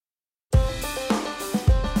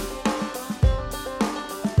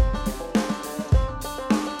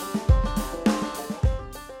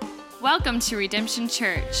Welcome to Redemption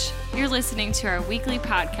Church. You're listening to our weekly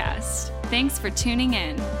podcast. Thanks for tuning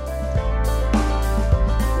in.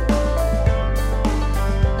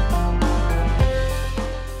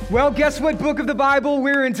 Well, guess what book of the Bible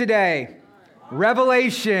we're in today?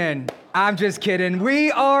 Revelation. I'm just kidding.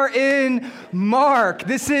 We are in Mark.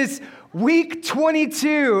 This is week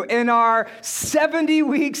 22 in our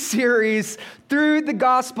 70-week series through the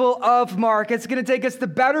Gospel of Mark. It's going to take us the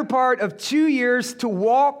better part of 2 years to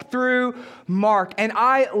walk through Mark. And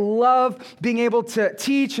I love being able to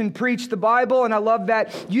teach and preach the Bible, and I love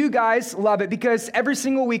that you guys love it because every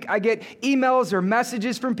single week I get emails or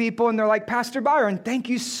messages from people, and they're like, Pastor Byron, thank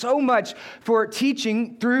you so much for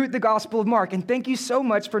teaching through the Gospel of Mark, and thank you so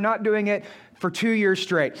much for not doing it for 2 years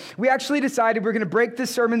straight. We actually decided we're going to break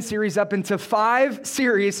this sermon series up into 5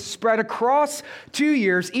 series spread across 2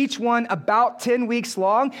 years, each one about 10 weeks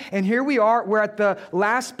long. And here we are. We're at the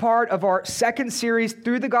last part of our second series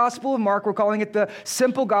through the Gospel of Mark. We're calling it the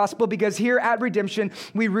Simple Gospel because here at Redemption,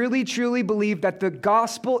 we really truly believe that the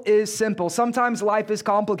gospel is simple. Sometimes life is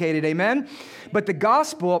complicated, amen? But the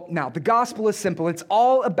gospel is simple. It's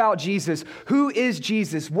all about Jesus. Who is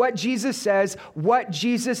Jesus? What Jesus says, what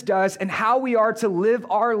Jesus does, and how we are to live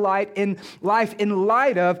our life in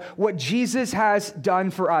light of what Jesus has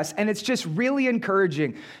done for us. And it's just really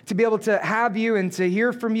encouraging to be able to have you and to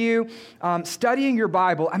hear from you studying your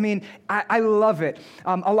Bible. I mean, I love it.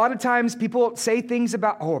 A lot of times people say things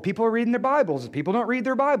about, people are reading their Bibles. People don't read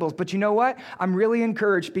their Bibles. But you know what? I'm really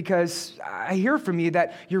encouraged because I hear from you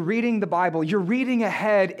that you're reading the Bible. You're reading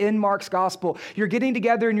ahead in Mark's gospel. You're getting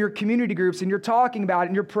together in your community groups and you're talking about it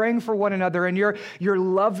and you're praying for one another and you're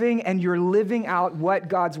loving and you're living out what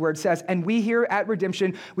God's word says. And we here at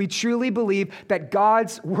Redemption, we truly believe that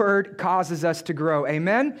God's word causes us to grow.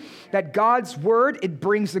 Amen? That God's word, it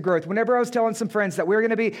brings the growth. Whenever I was telling some friends that we were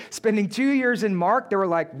going to be spending 2 years in Mark, they were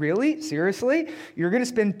like, really? Seriously? You're going to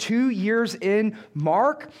spend 2 years in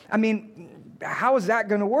Mark? I mean, how is that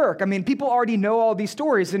going to work? I mean, people already know all these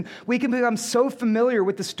stories, and we can become so familiar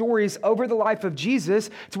with the stories over the life of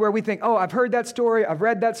Jesus to where we think, I've heard that story, I've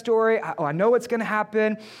read that story, I know what's going to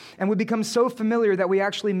happen, and we become so familiar that we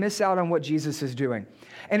actually miss out on what Jesus is doing.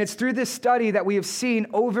 And it's through this study that we have seen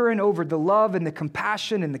over and over the love and the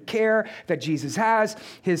compassion and the care that Jesus has,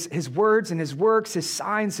 his words and his works, his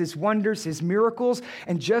signs, his wonders, his miracles,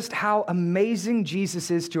 and just how amazing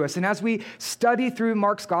Jesus is to us. And as we study through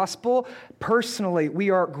Mark's gospel, personally,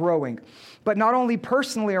 we are growing. But not only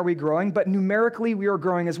personally are we growing, but numerically we are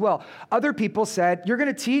growing as well. Other people said, you're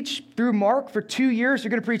going to teach through Mark for 2 years. You're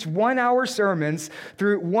going to preach 1-hour sermons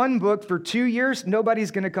through one book for 2 years. Nobody's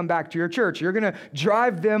going to come back to your church. You're going to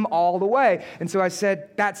drive them all the way. And so I said,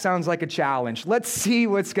 that sounds like a challenge. Let's see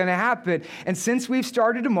what's going to happen. And since we've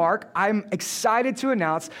started to Mark, I'm excited to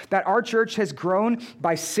announce that our church has grown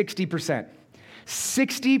by 60%.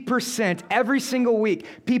 60% every single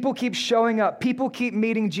week. People keep showing up. People keep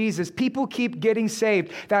meeting Jesus. People keep getting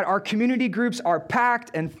saved. That our community groups are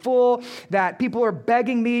packed and full. That people are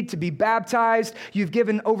begging me to be baptized. You've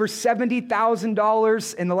given over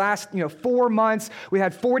 $70,000 in the last 4 months. We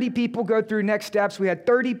had 40 people go through Next Steps. We had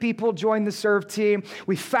 30 people join the serve team.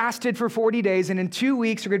 We fasted for 40 days. And in 2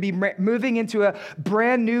 weeks, we're going to be moving into a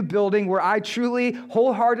brand new building where I truly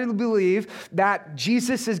wholeheartedly believe that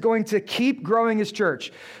Jesus is going to keep growing his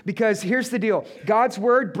church. Because here's the deal. God's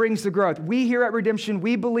word brings the growth. We here at Redemption,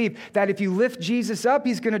 we believe that if you lift Jesus up,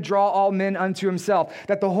 he's going to draw all men unto himself.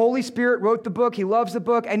 That the Holy Spirit wrote the book. He loves the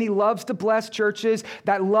book, and he loves to bless churches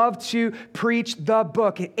that love to preach the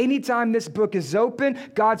book. Anytime this book is open,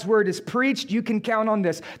 God's word is preached, you can count on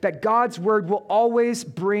this, that God's word will always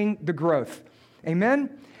bring the growth. Amen?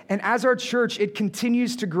 And as our church, it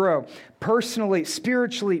continues to grow personally,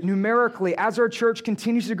 spiritually, numerically. As our church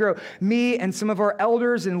continues to grow, me and some of our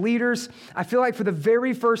elders and leaders, I feel like for the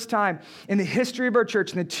very first time in the history of our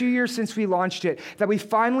church, in the 2 years since we launched it, that we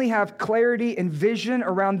finally have clarity and vision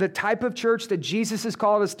around the type of church that Jesus has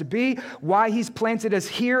called us to be, why he's planted us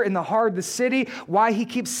here in the heart of the city, why he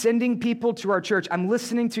keeps sending people to our church. I'm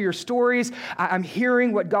listening to your stories. I'm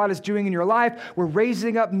hearing what God is doing in your life. We're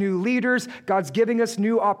raising up new leaders. God's giving us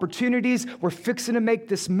new opportunities. We're fixing to make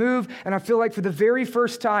this move. And I feel like for the very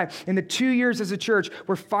first time in the 2 years as a church,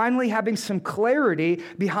 we're finally having some clarity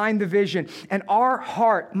behind the vision. And our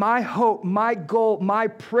heart, my hope, my goal, my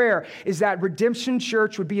prayer is that Redemption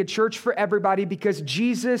Church would be a church for everybody because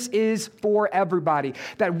Jesus is for everybody.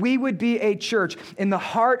 That we would be a church in the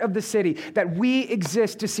heart of the city, that we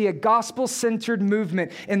exist to see a gospel-centered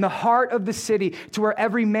movement in the heart of the city to where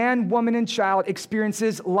every man, woman, and child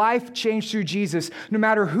experiences life change through Jesus. No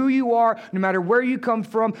matter matter who you are, no matter where you come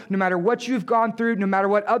from, no matter what you've gone through, no matter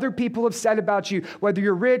what other people have said about you, whether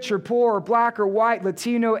you're rich or poor or black or white,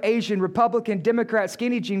 Latino, Asian, Republican, Democrat,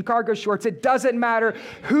 skinny jean, cargo shorts, it doesn't matter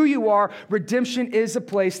who you are. Redemption is a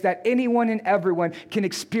place that anyone and everyone can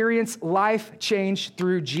experience life change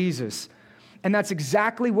through Jesus. And that's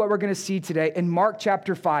exactly what we're going to see today in Mark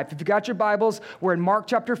chapter 5. If you got your Bibles, we're in Mark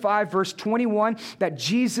chapter 5, verse 21, that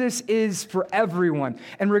Jesus is for everyone.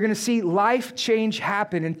 And we're going to see life change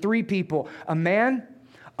happen in three people: a man,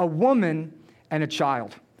 a woman, and a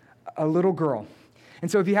child, a little girl.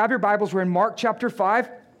 And so if you have your Bibles, we're in Mark chapter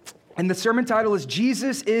 5. And the sermon title is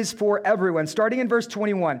Jesus is for Everyone, starting in verse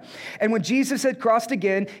 21. And when Jesus had crossed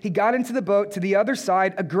again, he got into the boat to the other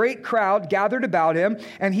side. A great crowd gathered about him,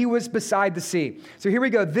 and he was beside the sea. So here we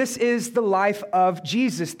go. This is the life of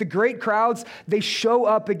Jesus. The great crowds, they show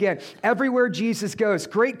up again. Everywhere Jesus goes,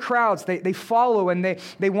 great crowds, they follow, and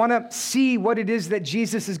they want to see what it is that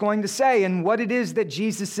Jesus is going to say and what it is that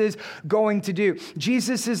Jesus is going to do.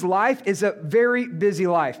 Jesus' life is a very busy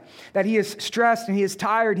life, that he is stressed and he is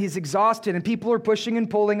tired, he's exhausted, and people are pushing and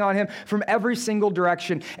pulling on him from every single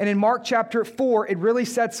direction. And in Mark chapter 4, it really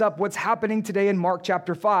sets up what's happening today in Mark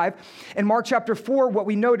chapter 5. In Mark chapter 4, what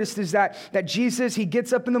we noticed is that Jesus, he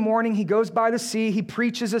gets up in the morning, he goes by the sea, he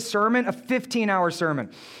preaches a sermon, a 15-hour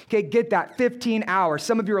sermon. Okay, get that, 15 hours.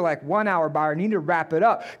 Some of you are like, 1 hour, Byron, you need to wrap it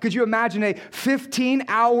up. Could you imagine a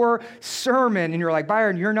 15-hour sermon? And you're like,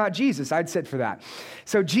 Byron, you're not Jesus. I'd sit for that.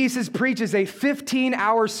 So Jesus preaches a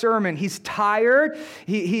 15-hour sermon. He's tired.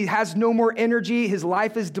 He has no more energy. His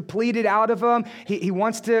life is depleted out of him. He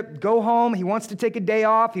wants to go home. He wants to take a day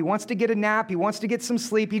off. He wants to get a nap. He wants to get some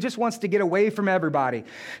sleep. He just wants to get away from everybody.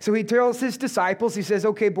 So he tells his disciples, he says,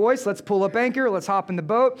 okay, boys, let's pull up anchor. Let's hop in the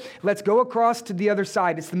boat. Let's go across to the other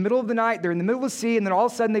side. It's the middle of the night. They're in the middle of the sea, and then all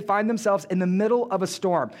of a sudden they find themselves in the middle of a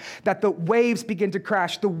storm, that the waves begin to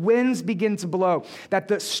crash. The winds begin to blow, that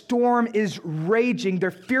the storm is raging.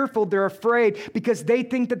 They're fearful. They're afraid because they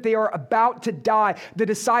think that they are about to die. The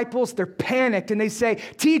disciples, they're panicked, and they say,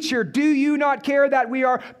 teacher, do you not care that we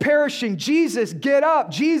are perishing? Jesus, get up.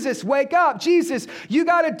 Jesus, wake up. Jesus, you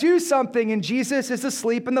got to do something. And Jesus is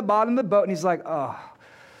asleep in the bottom of the boat, and he's like, oh,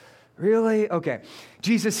 really? Okay.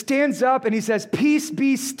 Jesus stands up and he says, peace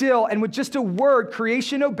be still. And with just a word,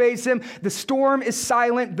 creation obeys him. The storm is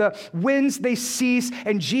silent. The winds, they cease.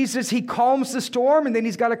 And Jesus, he calms the storm, and then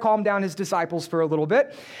he's got to calm down his disciples for a little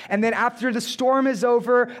bit. And then after the storm is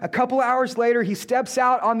over, a couple hours later, he steps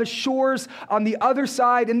out on the shores on the other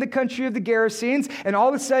side in the country of the Gerasenes. And all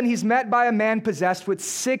of a sudden, he's met by a man possessed with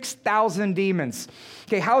 6,000 demons.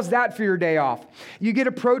 Okay, how's that for your day off? You get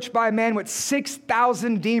approached by a man with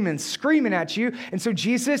 6,000 demons screaming at you. And so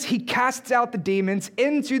Jesus, he casts out the demons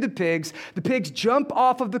into the pigs. The pigs jump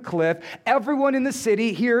off of the cliff. Everyone in the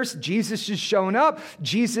city hears Jesus is showing up.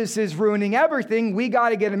 Jesus is ruining everything. We got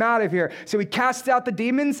to get him out of here. So he casts out the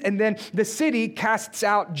demons, and then the city casts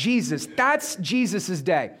out Jesus. That's Jesus's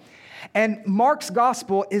day. And Mark's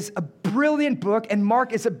gospel is a brilliant book, and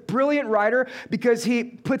Mark is a brilliant writer because he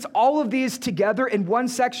puts all of these together in one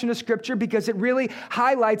section of scripture because it really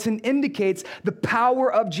highlights and indicates the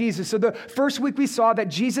power of Jesus. So the first week we saw that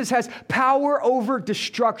Jesus has power over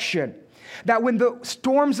destruction. That when the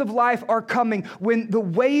storms of life are coming, when the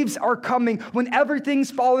waves are coming, when everything's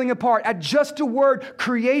falling apart, at just a word,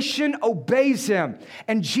 creation obeys him.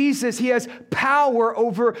 And Jesus, he has power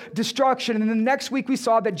over destruction. And then the next week we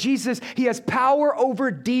saw that Jesus, he has power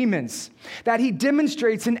over demons. That he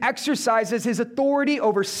demonstrates and exercises his authority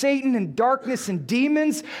over Satan and darkness and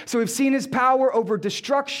demons. So we've seen his power over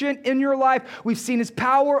destruction in your life. We've seen his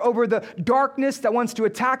power over the darkness that wants to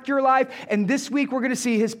attack your life. And this week we're going to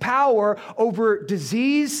see his power over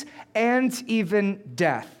disease and even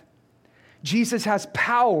death. Jesus has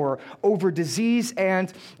power over disease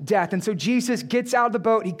and death. And so Jesus gets out of the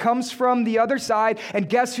boat. He comes from the other side, and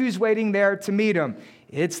guess who's waiting there to meet him?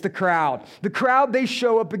 It's the crowd. The crowd, they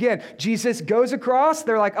show up again. Jesus goes across.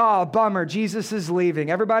 They're like, oh, bummer. Jesus is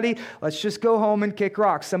leaving. Everybody, let's just go home and kick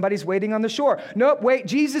rocks. Somebody's waiting on the shore. Nope, wait.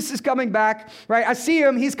 Jesus is coming back, right? I see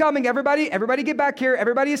him. He's coming. Everybody get back here.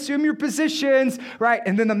 Everybody assume your positions, right?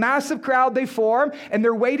 And then the massive crowd, they form, and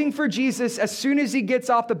they're waiting for Jesus. As soon as he gets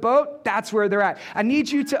off the boat, that's where they're at. I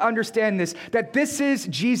need you to understand this, that this is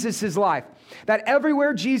Jesus's life. That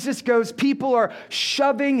everywhere Jesus goes, people are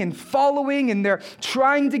shoving and following, and they're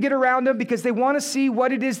trying to get around him because they want to see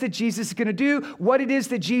what it is that Jesus is going to do, what it is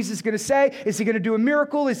that Jesus is going to say. Is he going to do a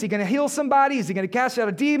miracle? Is he going to heal somebody? Is he going to cast out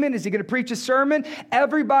a demon? Is he going to preach a sermon?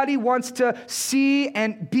 Everybody wants to see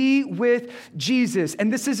and be with Jesus.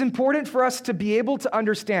 And this is important for us to be able to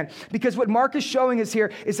understand, because what Mark is showing us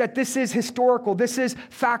here is that this is historical, this is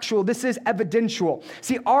factual, this is evidential.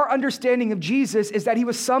 See, our understanding of Jesus is that he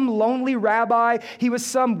was some lonely rabbi, he was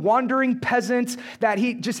some wandering peasant, that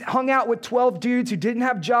he just hung out with 12 dudes who didn't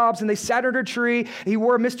have jobs and they sat under a tree. He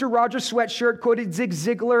wore a Mr. Rogers sweatshirt, quoted Zig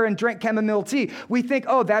Ziglar, and drank chamomile tea. We think,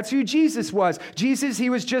 oh, that's who Jesus was. Jesus, he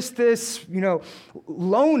was just this,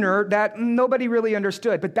 loner that nobody really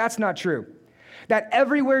understood, but that's not true. That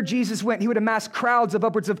everywhere Jesus went, he would amass crowds of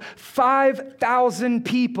upwards of 5,000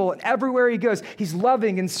 people. And everywhere he goes, he's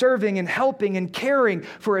loving and serving and helping and caring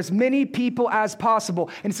for as many people as possible.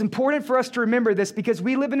 And it's important for us to remember this, because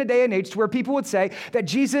we live in a day and age where people would say that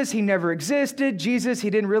Jesus, he never existed. Jesus, he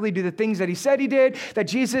didn't really do the things that he said he did. That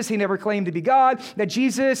Jesus, he never claimed to be God. That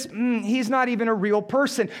Jesus, he's not even a real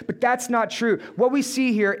person. But that's not true. What we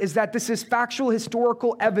see here is that this is factual,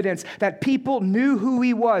 historical evidence that people knew who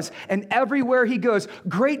he was. And everywhere he goes,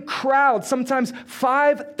 great crowds, sometimes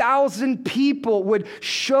 5,000 people would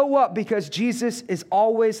show up because Jesus is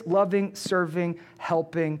always loving, serving,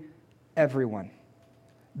 helping everyone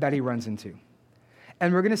that he runs into.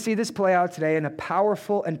 And we're going to see this play out today in a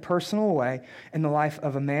powerful and personal way in the life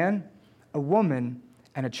of a man, a woman,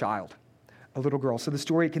 and a child, a little girl. So the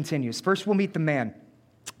story continues. First, we'll meet the man.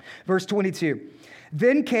 Verse 22.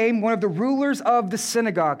 Then came one of the rulers of the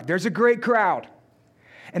synagogue. There's a great crowd.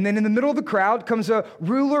 And then in the middle of the crowd comes a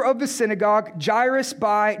ruler of the synagogue, Jairus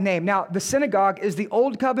by name. Now, the synagogue is the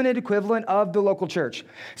old covenant equivalent of the local church.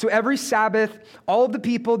 So every Sabbath, all of the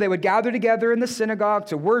people, they would gather together in the synagogue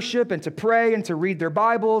to worship and to pray and to read their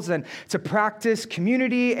Bibles and to practice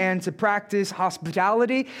community and to practice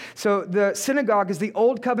hospitality. So the synagogue is the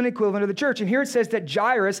old covenant equivalent of the church. And here it says that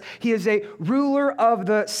Jairus, he is a ruler of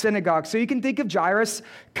the synagogue. So you can think of Jairus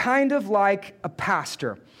kind of like a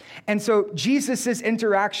pastor. And so Jesus'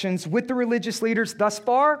 interactions with the religious leaders thus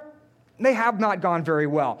far, they have not gone very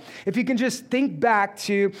well. If you can just think back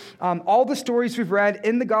to all the stories we've read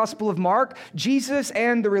in the Gospel of Mark, Jesus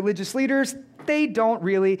and the religious leaders, they don't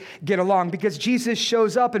really get along, because Jesus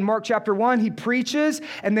shows up in Mark chapter 1, he preaches,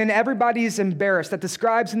 and then everybody is embarrassed. That the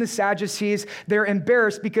scribes and the Sadducees, they're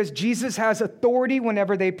embarrassed because Jesus has authority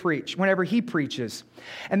whenever they preach, whenever he preaches.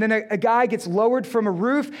 And then a guy gets lowered from a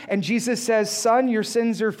roof, and Jesus says, "Son, your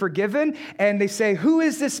sins are forgiven." And they say, "Who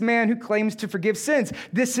is this man who claims to forgive sins?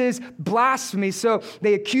 This is blasphemy." So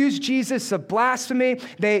they accuse Jesus of blasphemy.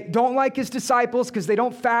 They don't like his disciples because they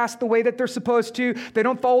don't fast the way that they're supposed to. They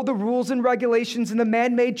don't follow the rules and regulations and the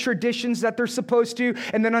man-made traditions that they're supposed to.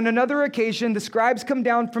 And then on another occasion, the scribes come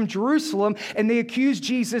down from Jerusalem, and they accuse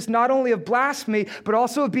Jesus not only of blasphemy, but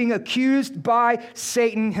also of being accused by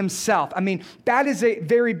Satan himself. I mean, that is a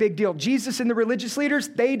very big deal. Jesus and the religious leaders,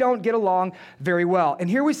 they don't get along very well. And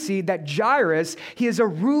here we see that Jairus, he is a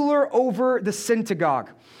ruler over the synagogue.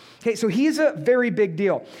 Okay, so he's a very big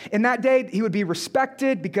deal. In that day, he would be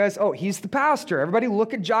respected because, he's the pastor. Everybody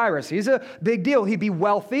look at Jairus. He's a big deal. He'd be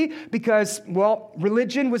wealthy because,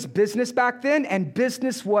 religion was business back then, and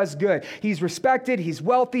business was good. He's respected. He's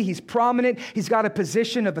wealthy. He's prominent. He's got a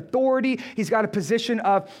position of authority. He's got a position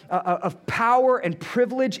of power and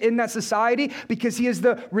privilege in that society because he is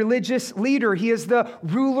the religious leader. He is the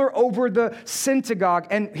ruler over the synagogue.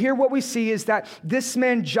 And here what we see is that this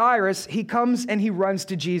man, Jairus, he comes and he runs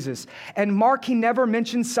to Jesus. And Mark, he never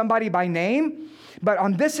mentions somebody by name, but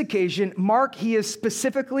on this occasion, Mark, he is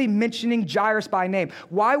specifically mentioning Jairus by name.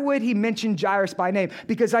 Why would he mention Jairus by name?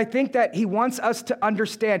 Because I think that he wants us to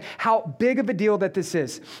understand how big of a deal that this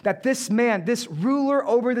is. That this man, this ruler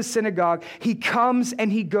over the synagogue, he comes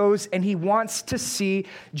and he goes and he wants to see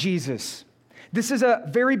Jesus. This is a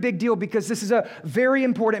very big deal because this is a very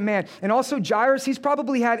important man. And also Jairus, he's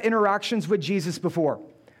probably had interactions with Jesus before.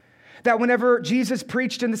 That whenever Jesus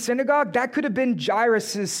preached in the synagogue, that could have been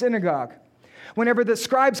Jairus' synagogue. Whenever the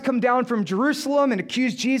scribes come down from Jerusalem and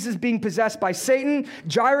accuse Jesus being possessed by Satan,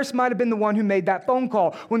 Jairus might have been the one who made that phone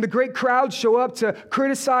call. When the great crowds show up to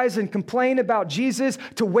criticize and complain about Jesus,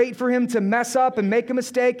 to wait for him to mess up and make a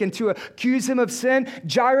mistake and to accuse him of sin,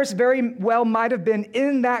 Jairus very well might have been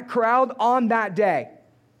in that crowd on that day.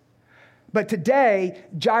 But today,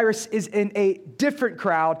 Jairus is in a different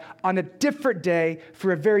crowd on a different day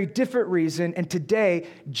for a very different reason. And today,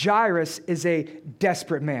 Jairus is a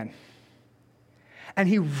desperate man. And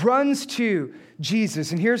he runs to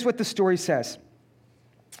Jesus. And here's what the story says.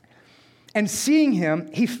 And seeing him,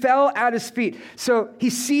 he fell at his feet. So he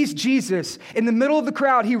sees Jesus in the middle of the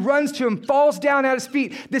crowd. He runs to him, falls down at his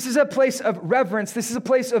feet. This is a place of reverence. This is a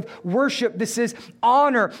place of worship. This is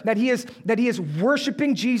honor that he is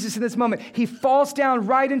worshiping Jesus in this moment. He falls down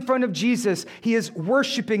right in front of Jesus. He is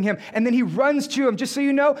worshiping him. And then he runs to him. Just so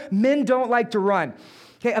you know, men don't like to run.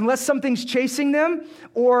 Okay, unless something's chasing them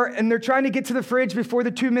and they're trying to get to the fridge before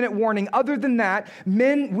the 2-minute warning. Other than that,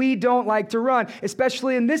 men, we don't like to run.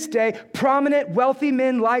 Especially in this day, prominent, wealthy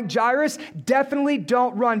men like Jairus definitely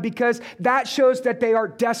don't run because that shows that they are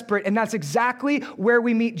desperate. And that's exactly where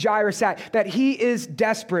we meet Jairus at, that he is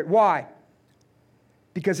desperate. Why?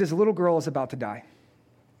 Because his little girl is about to die.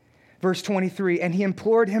 Verse 23, and he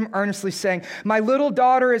implored him earnestly, saying, my little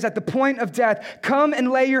daughter is at the point of death. Come and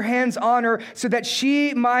lay your hands on her so that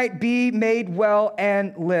she might be made well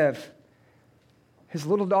and live. His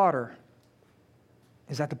little daughter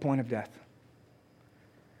is at the point of death.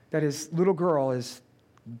 That his little girl is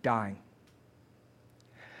dying.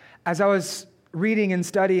 As I was reading and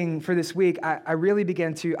studying for this week, I really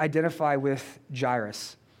began to identify with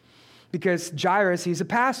Jairus. Because Jairus, he's a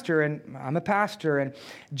pastor, and I'm a pastor, and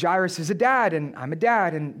Jairus is a dad, and I'm a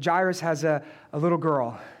dad, and Jairus has a little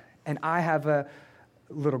girl, and I have a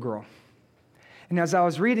little girl. And as I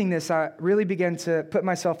was reading this, I really began to put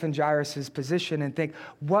myself in Jairus' position and think,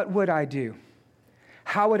 what would I do?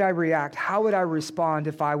 How would I react? How would I respond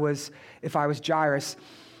if I was Jairus?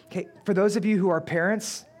 Okay, for those of you who are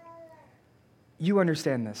parents, you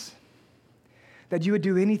understand this, that you would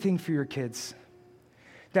do anything for your kids,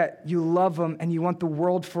 that you love them and you want the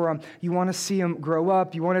world for them. You want to see them grow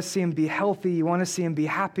up. You want to see them be healthy. You want to see them be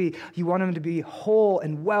happy. You want them to be whole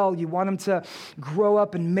and well. You want them to grow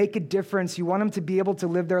up and make a difference. You want them to be able to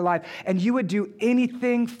live their life. And you would do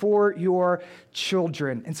anything for your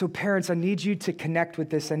children. And so parents, I need you to connect with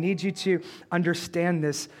this. I need you to understand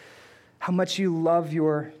this, how much you love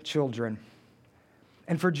your children.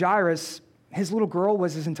 And for Jairus, his little girl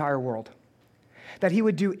was his entire world. That he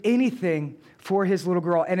would do anything for his little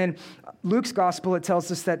girl. And in Luke's gospel, it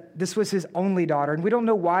tells us that this was his only daughter. And we don't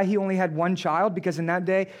know why he only had one child, because in that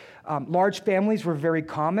day, large families were very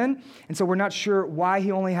common. And so we're not sure why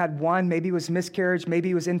he only had one. Maybe it was miscarriage.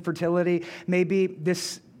 Maybe it was infertility. Maybe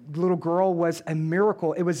this little girl was a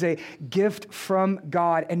miracle. It was a gift from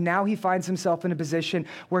God. And now he finds himself in a position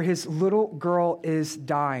where his little girl is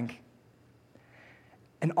dying.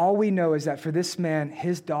 And all we know is that for this man,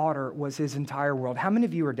 his daughter was his entire world. How many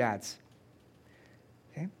of you are dads?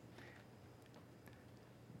 Okay.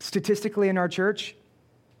 Statistically in our church,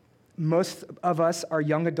 most of us are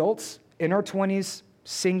young adults in our 20s,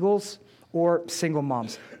 singles, or single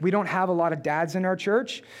moms. We don't have a lot of dads in our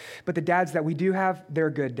church, but the dads that we do have,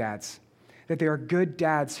 they're good dads. That they are good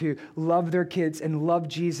dads who love their kids and love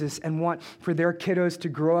Jesus and want for their kiddos to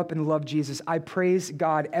grow up and love Jesus. I praise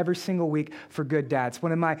God every single week for good dads.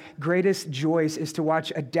 One of my greatest joys is to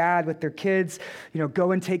watch a dad with their kids,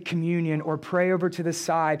 go and take communion or pray over to the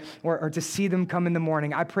side or to see them come in the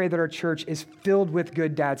morning. I pray that our church is filled with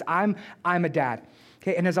good dads. I'm a dad.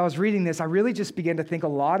 Okay, and as I was reading this, I really just began to think a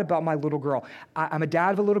lot about my little girl. I'm a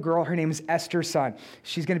dad of a little girl. Her name is Esther Sun.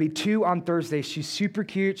 She's going to be 2 on Thursday. She's super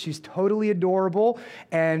cute. She's totally adorable,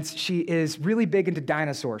 and she is really big into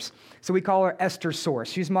dinosaurs. So we call her Esther Source.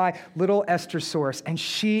 She's my little Esther Source, and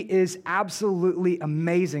she is absolutely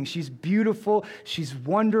amazing. She's beautiful. She's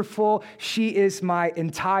wonderful. She is my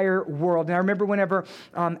entire world. And I remember whenever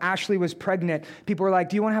Ashley was pregnant, people were like,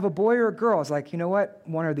 do you want to have a boy or a girl? I was like, you know what?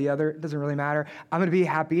 One or the other. It doesn't really matter. I'm going to be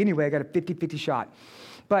happy anyway. I got a 50-50 shot.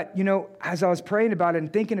 But, as I was praying about it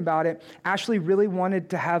and thinking about it, Ashley really wanted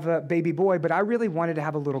to have a baby boy, but I really wanted to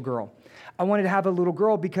have a little girl. I wanted to have a little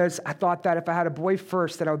girl because I thought that if I had a boy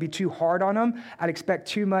first, that I would be too hard on him. I'd expect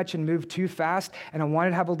too much and move too fast. And I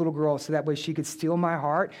wanted to have a little girl so that way she could steal my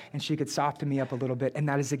heart and she could soften me up a little bit. And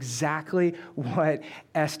that is exactly what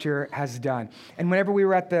Esther has done. And whenever we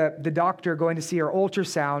were at the doctor going to see her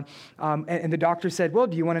ultrasound, and the doctor said, well,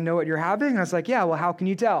 do you want to know what you're having? And I was like, yeah, well, how can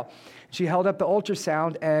you tell? She held up the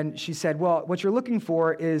ultrasound and she said, well, what you're looking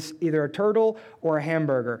for is either a turtle or a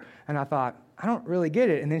hamburger. And I thought, I don't really get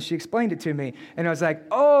it. And then she explained it to me. And I was like,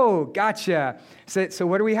 oh, gotcha. So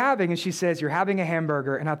what are we having? And she says, you're having a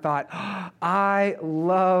hamburger. And I thought, I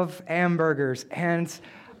love hamburgers. And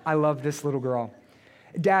I love this little girl.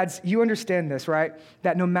 Dads, you understand this, right?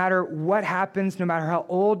 That no matter what happens, no matter how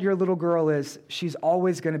old your little girl is, she's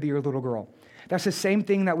always going to be your little girl. That's the same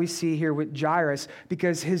thing that we see here with Jairus,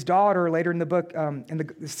 because his daughter, later in the book,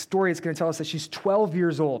 in the story, it's going to tell us that she's 12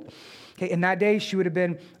 years old. Okay, in that day, she would have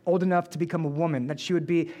been old enough to become a woman, that she would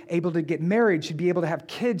be able to get married, she'd be able to have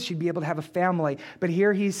kids, she'd be able to have a family. But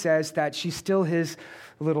here he says that she's still his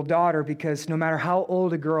little daughter because no matter how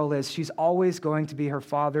old a girl is, she's always going to be her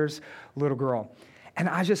father's little girl. And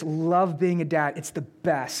I just love being a dad. It's the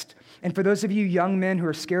best. And for those of you young men who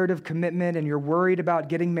are scared of commitment and you're worried about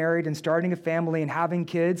getting married and starting a family and having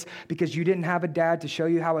kids because you didn't have a dad to show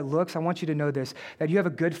you how it looks, I want you to know this, that you have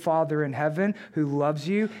a good Father in heaven who loves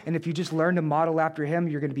you. And if you just learn to model after him,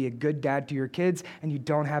 you're going to be a good dad to your kids and you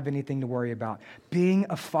don't have anything to worry about. Being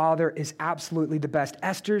a father is absolutely the best.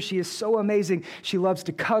 Esther, she is so amazing. She loves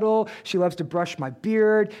to cuddle. She loves to brush my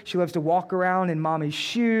beard. She loves to walk around in mommy's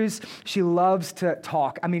shoes. She loves to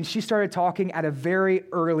talk. I mean, she started talking at a very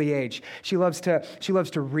early age. She loves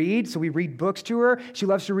to read, so we read books to her. She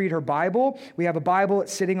loves to read her Bible. We have a Bible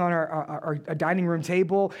that's sitting on our dining room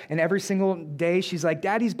table, and every single day she's like,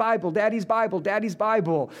 Daddy's Bible, Daddy's Bible, Daddy's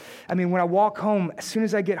Bible. I mean, when I walk home, as soon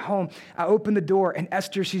as I get home, I open the door, and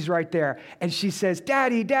Esther, she's right there, and she says,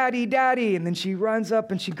 Daddy, Daddy, Daddy, and then she runs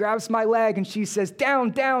up, and she grabs my leg, and she says,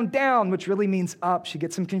 down, down, down, which really means up. She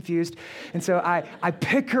gets them confused, and so I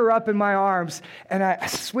pick her up in my arms, and I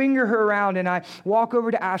swing her around, and I walk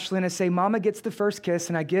over to Ashley, and I say, Mama gets the first kiss,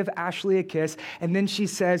 and I give Ashley a kiss, and then she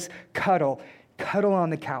says, cuddle on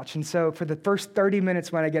the couch. And so for the first 30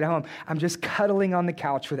 minutes when I get home, I'm just cuddling on the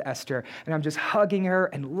couch with Esther, and I'm just hugging her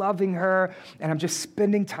and loving her, and I'm just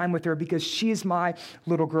spending time with her because she's my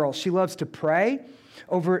little girl. She loves to pray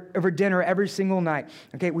over dinner every single night.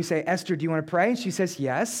 Okay, we say, Esther, do you want to pray? And she says,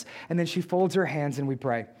 yes, and then she folds her hands and we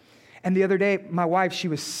pray. And the other day, my wife, she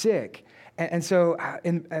was sick. And so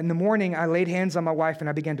in the morning, I laid hands on my wife and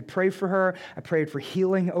I began to pray for her. I prayed for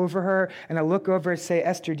healing over her. And I look over and say,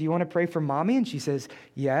 Esther, do you want to pray for mommy? And she says,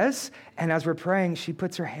 yes. And as we're praying, she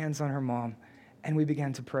puts her hands on her mom and we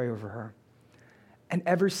began to pray over her. And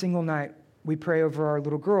every single night, we pray over our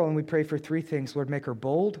little girl and we pray for three things. Lord, make her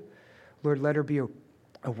bold. Lord, let her be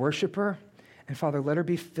a worshiper. And Father, let her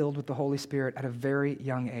be filled with the Holy Spirit at a very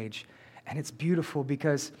young age. And it's beautiful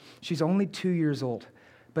because she's only 2 years old.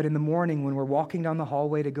 But in the morning, when we're walking down the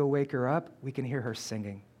hallway to go wake her up, we can hear her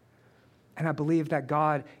singing. And I believe that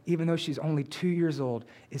God, even though she's only 2 years old,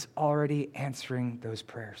 is already answering those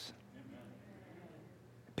prayers. Amen.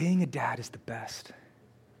 Being a dad is the best.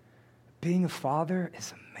 Being a father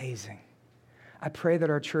is amazing. I pray that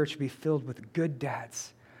our church be filled with good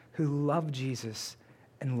dads who love Jesus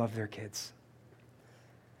and love their kids.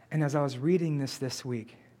 And as I was reading this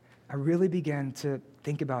week, I really began to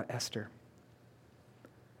think about Esther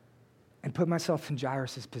and put myself in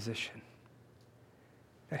Jairus' position,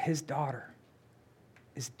 that his daughter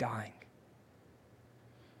is dying.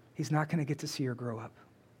 He's not going to get to see her grow up.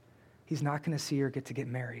 He's not going to see her get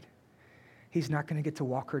married. He's not going to get to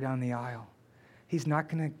walk her down the aisle. He's not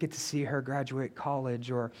going to get to see her graduate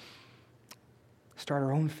college or start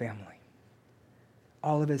her own family.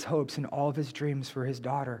 All of his hopes and all of his dreams for his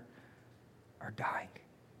daughter are dying.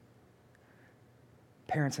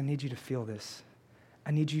 Parents, I need you to feel this. I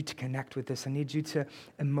need you to connect with this. I need you to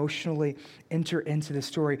emotionally enter into the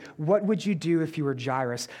story. What would you do if you were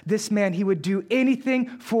Jairus? This man, he would do anything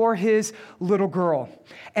for his little girl.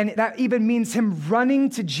 And that even means him running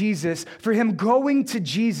to Jesus, for him going to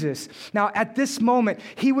Jesus. Now, at this moment,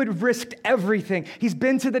 he would risk everything. He's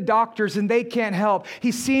been to the doctors and they can't help.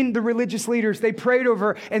 He's seen the religious leaders. They prayed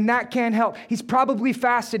over and that can't help. He's probably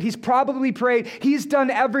fasted. He's probably prayed. He's done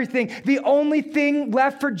everything. The only thing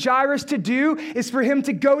left for Jairus to do is for him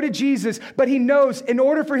to go to Jesus, but he knows in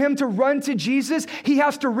order for him to run to Jesus, he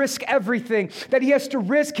has to risk everything, that he has to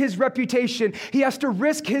risk his reputation, he has to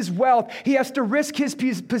risk his wealth, he has to risk his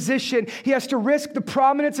position, he has to risk the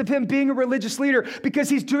prominence of him being a religious leader because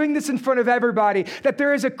he's doing this in front of everybody, that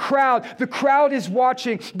there is a crowd, the crowd is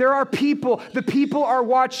watching, there are people, the people are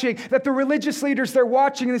watching, that the religious leaders, they're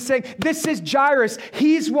watching and they're saying, this is Jairus,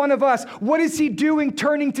 he's one of us, what is he doing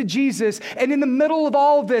turning to Jesus? And in the middle of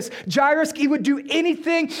all of this, Jairus, he would do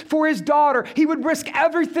anything for his daughter. He would risk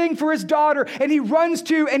everything for his daughter. And he runs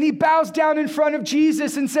to and he bows down in front of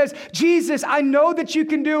Jesus and says, Jesus, I know that you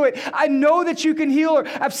can do it. I know that you can heal her.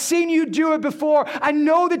 I've seen you do it before. I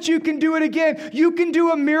know that you can do it again. You can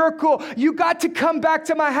do a miracle. You got to come back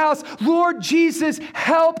to my house. Lord Jesus,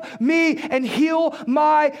 help me and heal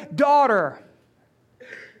my daughter.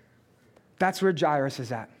 That's where Jairus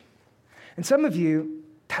is at. And some of you,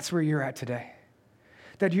 that's where you're at today.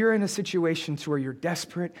 That you're in a situation to where you're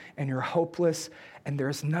desperate and you're hopeless and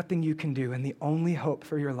there's nothing you can do and the only hope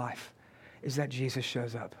for your life is that Jesus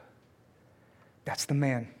shows up. That's the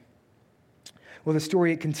man. Well, the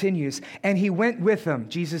story, it continues. And he went with them.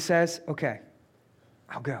 Jesus says, okay,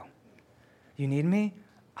 I'll go. You need me?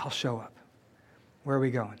 I'll show up. Where are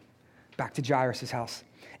we going? Back to Jairus' house.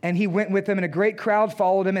 And he went with him, and a great crowd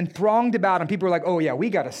followed him and thronged about him. People were like, oh yeah, we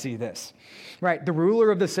got to see this. Right? The ruler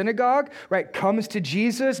of the synagogue, right, comes to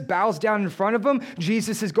Jesus, bows down in front of him.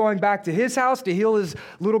 Jesus is going back to his house to heal his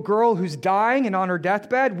little girl who's dying and on her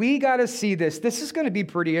deathbed. We got to see this. This is going to be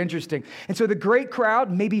pretty interesting. And so the great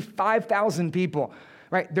crowd, maybe 5,000 people,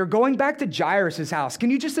 right? They're going back to Jairus' house.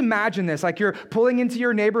 Can you just imagine this? Like you're pulling into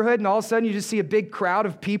your neighborhood and all of a sudden you just see a big crowd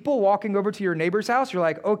of people walking over to your neighbor's house. You're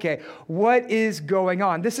like, okay, what is going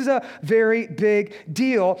on? This is a very big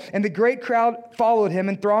deal. And the great crowd followed him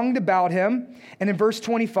and thronged about him. And in verse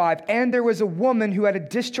 25, and there was a woman who had a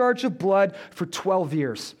discharge of blood for 12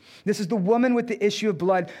 years. This is the woman with the issue of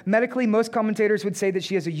blood. Medically, most commentators would say that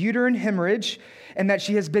she has a uterine hemorrhage and that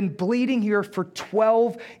she has been bleeding here for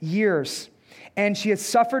 12 years. And she has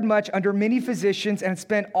suffered much under many physicians and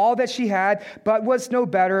spent all that she had, but was no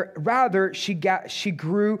better. Rather, she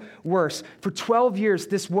grew worse. For 12 years,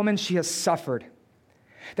 this woman, she has suffered.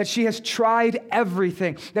 That she has tried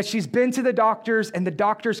everything, that she's been to the doctors and the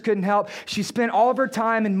doctors couldn't help. She spent all of her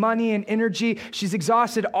time and money and energy. She's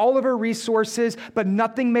exhausted all of her resources, but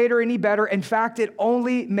nothing made her any better. In fact, it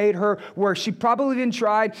only made her worse. She probably even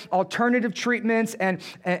tried alternative treatments and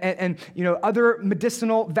other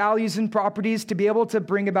medicinal values and properties to be able to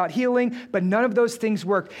bring about healing, but none of those things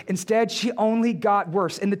worked. Instead, she only got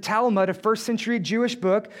worse. In the Talmud, a first century Jewish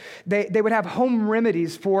book, they would have home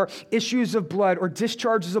remedies for issues of blood or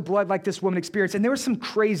discharges of blood like this woman experienced. And there were some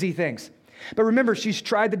crazy things. But remember, she's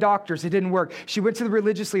tried the doctors. It didn't work. She went to the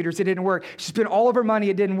religious leaders. It didn't work. She spent all of her money.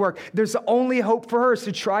 It didn't work. There's the only hope for her is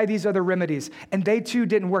to try these other remedies. And they too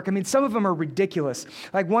didn't work. I mean, some of them are ridiculous.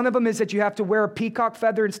 Like one of them is that you have to wear a peacock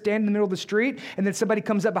feather and stand in the middle of the street. And then somebody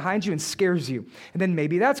comes up behind you and scares you. And then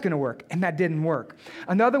maybe that's going to work. And that didn't work.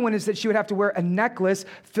 Another one is that she would have to wear a necklace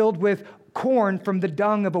filled with corn from the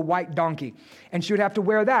dung of a white donkey. And she would have to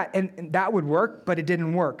wear that. And that would work, but it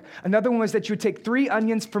didn't work. Another one was that you would take 3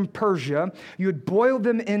 onions from Persia, you would boil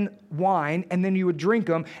them in wine, and then you would drink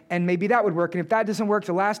them, and maybe that would work. And if that doesn't work,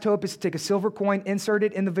 the last hope is to take a silver coin, insert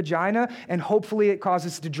it in the vagina, and hopefully it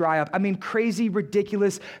causes it to dry up. I mean, crazy,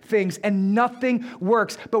 ridiculous things, and nothing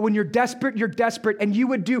works. But when you're desperate, and you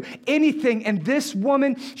would do anything. And this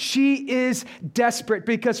woman, she is desperate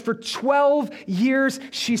because for 12 years,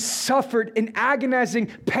 she suffered in agonizing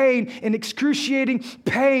pain, in excruciating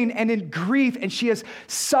pain, and in grief, and she has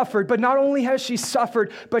suffered. But not only has she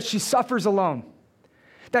suffered, but she suffers alone.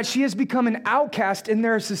 That she has become an outcast in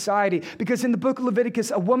their society. Because in the book of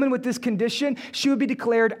Leviticus, a woman with this condition, she would be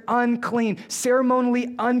declared unclean,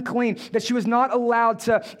 ceremonially unclean, that she was not allowed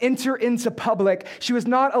to enter into public. She was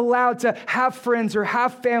not allowed to have friends or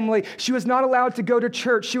have family. She was not allowed to go to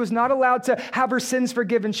church. She was not allowed to have her sins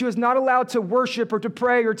forgiven. She was not allowed to worship or to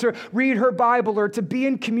pray or to read her Bible or to be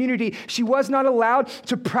in community. She was not allowed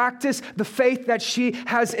to practice the faith that she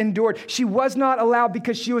has endured. She was not allowed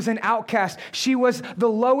because she was an outcast. She was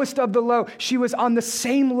the lowest of the low. She was on the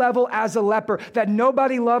same level as a leper, that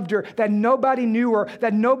nobody loved her, that nobody knew her,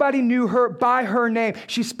 that nobody knew her by her name.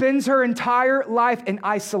 She spends her entire life in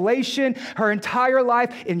isolation, her entire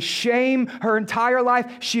life in shame, her entire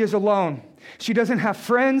life she is alone. She doesn't have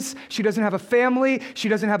friends. She doesn't have a family. She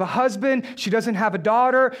doesn't have a husband. She doesn't have a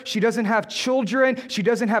daughter. She doesn't have children. She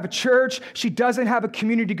doesn't have a church. She doesn't have a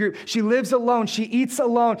community group. She lives alone. She eats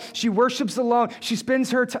alone. She worships alone. She spends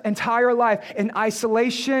her entire life in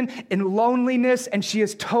isolation, in loneliness, and she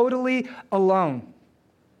is totally alone.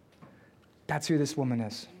 That's who this woman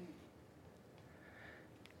is.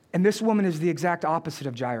 And this woman is the exact opposite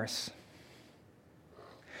of Jairus.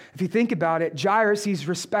 If you think about it, Jairus, he's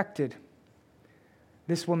respected.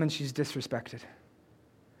 This woman, she's disrespected.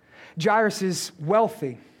 Jairus is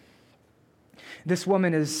wealthy. This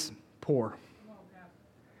woman is poor.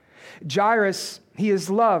 Jairus, he is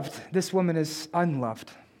loved. This woman is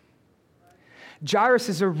unloved. Jairus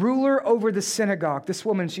is a ruler over the synagogue. This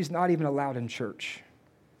woman, she's not even allowed in church.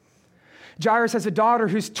 Jairus has a daughter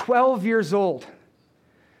who's 12 years old.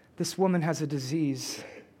 This woman has a disease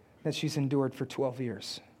that she's endured for 12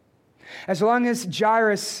 years. As long as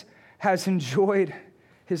Jairus has enjoyed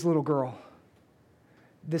his little girl,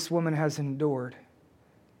 this woman has endured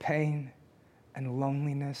pain and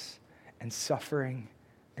loneliness and suffering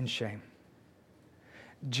and shame.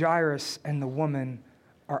 Jairus and the woman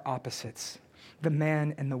are opposites. The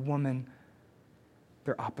man and the woman,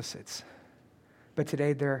 they're opposites. But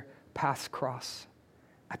today their paths cross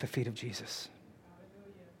at the feet of Jesus.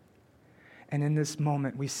 And in this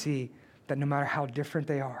moment we see that no matter how different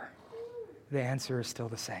they are, the answer is still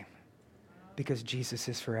the same. Because Jesus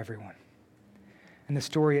is for everyone. And the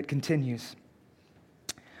story, it continues.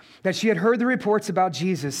 that she had heard the reports about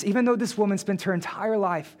Jesus. Even though this woman spent her entire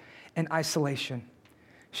life in isolation,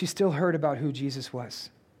 she still heard about who Jesus was.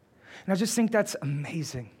 And I just think that's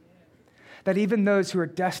amazing. That even those who are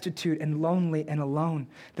destitute and lonely and alone,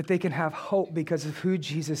 that they can have hope because of who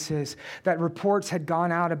Jesus is. That reports had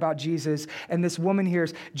gone out about Jesus, and this woman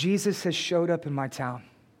hears, Jesus has showed up in my town.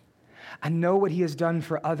 I know what he has done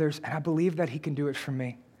for others, and I believe that he can do it for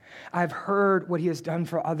me. I've heard what he has done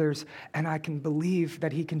for others, and I can believe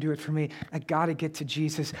that he can do it for me. I got to get to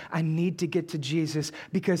Jesus. I need to get to Jesus,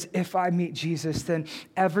 because if I meet Jesus, then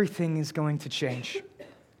everything is going to change.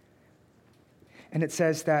 And it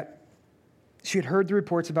says that she had heard the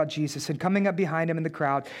reports about Jesus and coming up behind him in the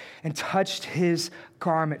crowd and touched his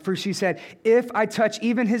garment. For she said, if I touch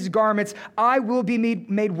even his garments, I will be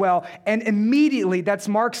made well. And immediately, that's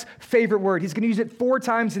Mark's favorite word. He's going to use it 4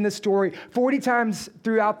 times in this story, 40 times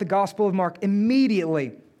throughout the Gospel of Mark.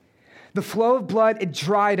 Immediately, the flow of blood, it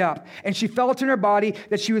dried up, and she felt in her body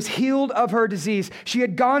that she was healed of her disease. She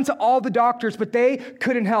had gone to all the doctors, but they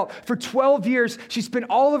couldn't help. For 12 years, she spent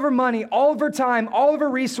all of her money, all of her time, all of her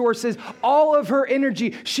resources, all of her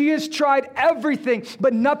energy. She has tried everything,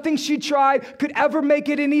 but nothing she tried could ever make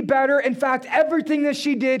it any better. In fact, everything that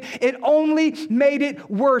she did, it only made it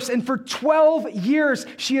worse. And for 12 years,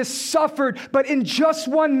 she has suffered, but in just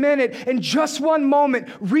 1 minute, in just one moment,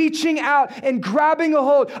 reaching out and grabbing a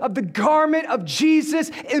hold of the garment of Jesus,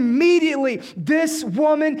 immediately this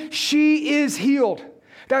woman, she is healed.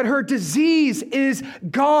 That her disease is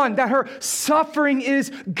gone, that her suffering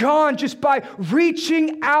is gone just by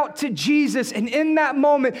reaching out to Jesus. And in that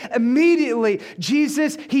moment, immediately,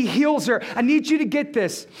 Jesus, he heals her. I need you to get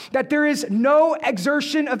this, that there is no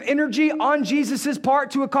exertion of energy on Jesus's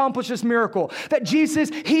part to accomplish this miracle. That Jesus,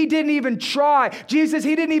 he didn't even try. Jesus,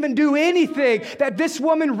 he didn't even do anything. That this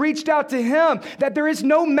woman reached out to him. That there is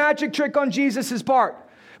no magic trick on Jesus's part.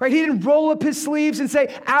 Right? He didn't roll up his sleeves and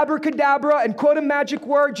say abracadabra and quote a magic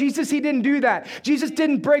word. Jesus, he didn't do that. Jesus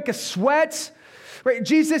didn't break a sweat. Right?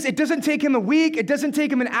 Jesus, it doesn't take him a week. It doesn't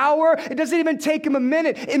take him an hour. It doesn't even take him a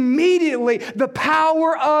minute. Immediately, the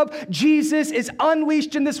power of Jesus is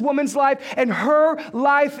unleashed in this woman's life, and her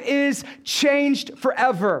life is changed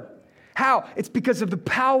forever. How? It's because of the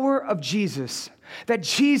power of Jesus. That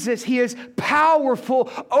Jesus, he is powerful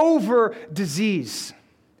over disease.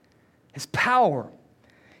 His power.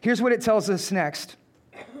 Here's what it tells us next.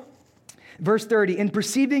 Verse 30, in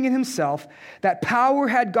perceiving in himself that power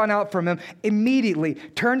had gone out from him, immediately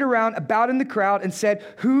turned around about in the crowd and said,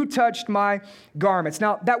 who touched my garments?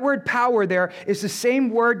 Now, that word power there is the same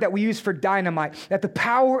word that we use for dynamite, that the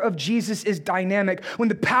power of Jesus is dynamic. When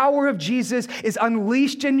the power of Jesus is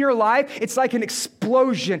unleashed in your life, it's like an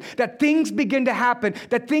explosion, that things begin to happen,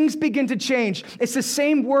 that things begin to change. It's the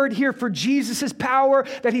same word here for Jesus' power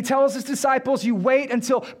that he tells his disciples, you wait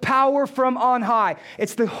until power from on high.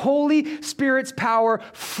 It's the Holy Spirit's power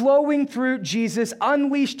flowing through Jesus,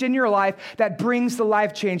 unleashed in your life, that brings the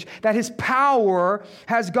life change, that his power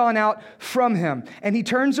has gone out from him. And he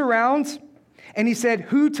turns around and he said,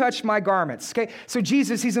 who touched my garments? Okay, so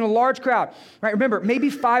Jesus, he's in a large crowd, right? Remember, maybe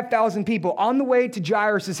 5,000 people on the way to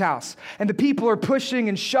Jairus' house. And the people are pushing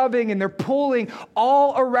and shoving and they're pulling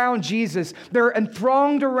all around Jesus. They're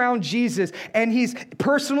enthronged around Jesus, and his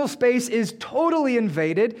personal space is totally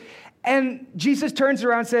invaded. And Jesus turns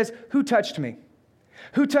around and says, who touched me?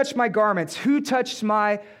 Who touched my garments? Who touched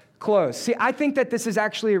my clothes? See, I think that this is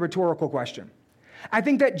actually a rhetorical question. I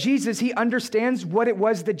think that Jesus, he understands what it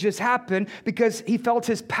was that just happened because he felt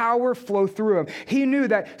his power flow through him. He knew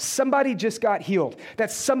that somebody just got healed,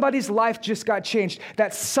 that somebody's life just got changed,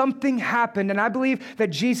 that something happened. And I believe that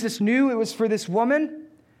Jesus knew it was for this woman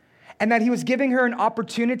and that he was giving her an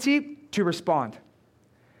opportunity to respond.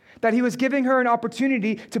 That he was giving her an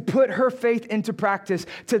opportunity to put her faith into practice,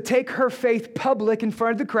 to take her faith public in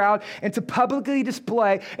front of the crowd, and to publicly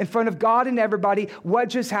display in front of God and everybody what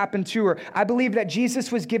just happened to her. I believe that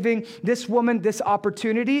Jesus was giving this woman this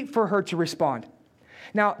opportunity for her to respond.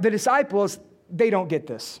 Now, the disciples, they don't get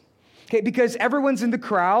this, okay? Because everyone's in the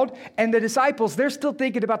crowd, and the disciples, they're still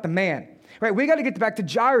thinking about the man, right? We got to get back to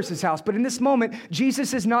Jairus' house, but in this moment,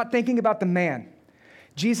 Jesus is not thinking about the man.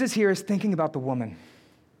 Jesus here is thinking about the woman.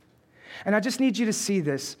 And I just need you to see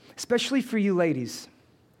this, especially for you ladies,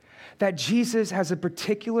 that Jesus has a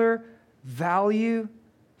particular value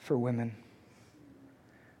for women,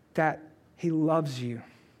 that he loves you,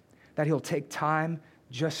 that he'll take time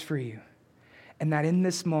just for you, and that in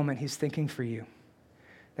this moment he's thinking for you,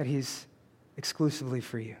 that he's exclusively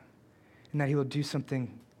for you, and that he will do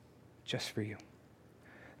something just for you.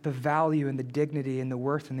 The value and the dignity and the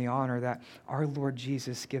worth and the honor that our Lord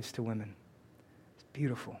Jesus gives to women. It's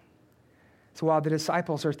beautiful. So while the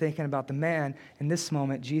disciples are thinking about the man, in this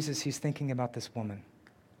moment, Jesus, he's thinking about this woman.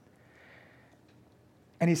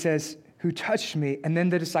 And he says, who touched me? And then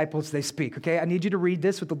the disciples, they speak, okay? I need you to read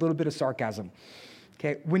this with a little bit of sarcasm.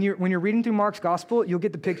 Okay, when you're reading through Mark's gospel, you'll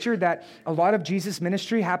get the picture that a lot of Jesus'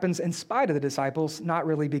 ministry happens in spite of the disciples, not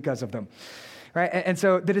really because of them. Right? And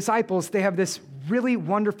so the disciples, they have this really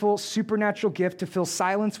wonderful supernatural gift to fill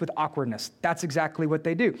silence with awkwardness. That's exactly what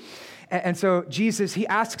they do. And so Jesus, he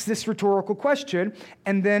asks this rhetorical question,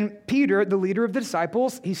 and then Peter, the leader of the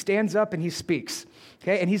disciples, he stands up and he speaks.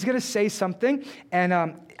 Okay, and he's going to say something, and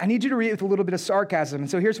I need you to read it with a little bit of sarcasm. And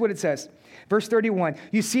so here's what it says. Verse 31,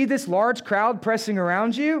 you see this large crowd pressing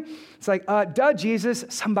around you? It's like, duh, Jesus,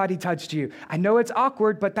 somebody touched you. I know it's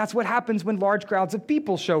awkward, but that's what happens when large crowds of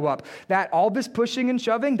people show up. That all this pushing and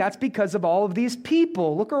shoving, that's because of all of these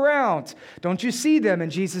people. Look around. Don't you see them?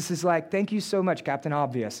 And Jesus is like, thank you so much, Captain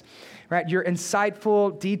Obvious. Right? Your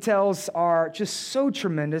insightful details are just so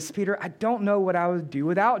tremendous, Peter. I don't know what I would do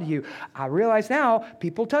without you. I realize now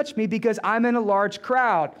people touch me because I'm in a large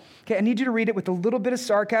crowd. Okay, I need you to read it with a little bit of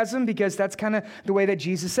sarcasm because that's kind of the way that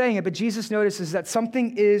Jesus is saying it. But Jesus notices that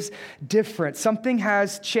something is different. Something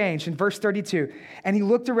has changed. In verse 32, and he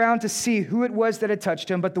looked around to see who it was that had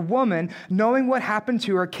touched him. But the woman, knowing what happened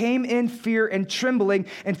to her, came in fear and trembling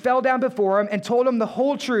and fell down before him and told him the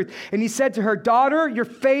whole truth. And he said to her, daughter, your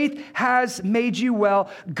faith has made you well.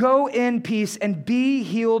 Go in peace and be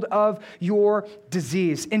healed of your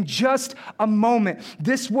disease. In just a moment,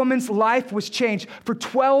 this woman's life was changed. For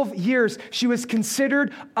 12 years, she was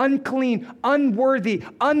considered unclean, unworthy,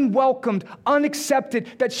 unwelcomed, unaccepted,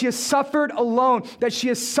 that she has suffered alone, that she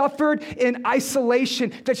has suffered in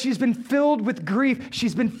isolation, that she's been filled with grief,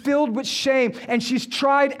 she's been filled with shame, and she's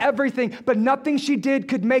tried everything, but nothing she did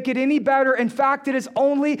could make it any better. In fact, it has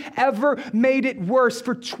only ever made it worse.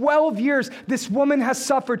 For 12 years, this woman has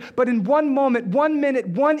suffered, but in one moment, 1 minute,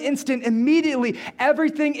 1 instant, immediately,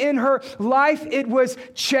 everything in her life, it was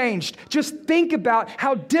changed. Just think about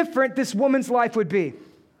how different this woman's life would be.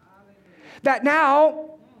 That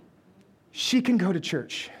now, she can go to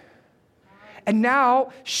church. And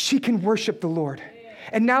now, she can worship the Lord.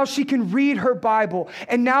 And now she can read her Bible.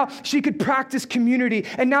 And now she could practice community.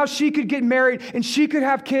 And now she could get married. And she could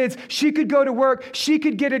have kids. She could go to work. She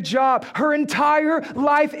could get a job. Her entire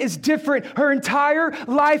life is different. Her entire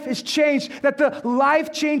life is changed. That the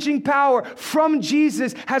life-changing power from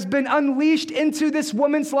Jesus has been unleashed into this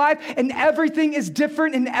woman's life. And everything is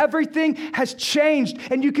different and everything has changed.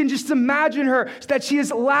 And you can just imagine her, that she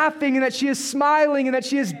is laughing and that she is smiling and that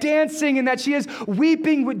she is dancing and that she is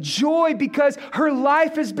weeping with joy because her life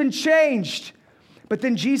has been changed. But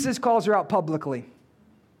then Jesus calls her out publicly.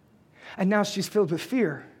 And now she's filled with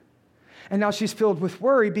fear. And now she's filled with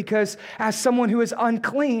worry because as someone who is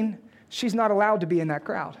unclean, she's not allowed to be in that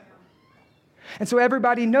crowd. And so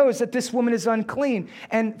everybody knows that this woman is unclean.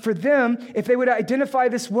 And for them, if they would identify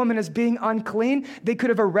this woman as being unclean, they could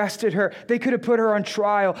have arrested her. They could have put her on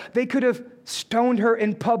trial. They could have stoned her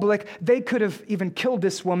in public. They could have even killed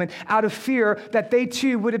this woman out of fear that they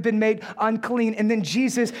too would have been made unclean. And then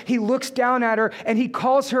Jesus, he looks down at her and he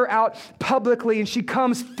calls her out publicly, and she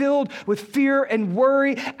comes filled with fear and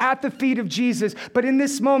worry at the feet of Jesus. But in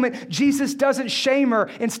this moment, Jesus doesn't shame her.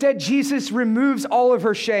 Instead, Jesus removes all of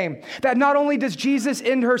her shame. That not only does Jesus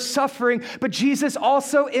end her suffering, but Jesus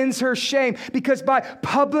also ends her shame, because by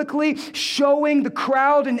publicly showing the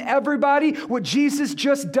crowd and everybody what Jesus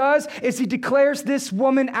just does is he declares this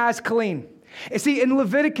woman as clean. You see, in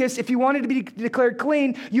Leviticus, if you wanted to be declared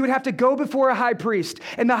clean, you would have to go before a high priest,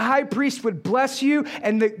 and the high priest would bless you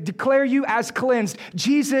and declare you as cleansed.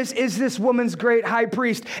 Jesus is this woman's great high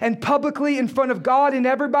priest, and publicly in front of God and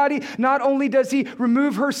everybody, not only does he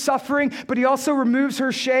remove her suffering, but he also removes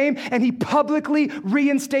her shame, and he publicly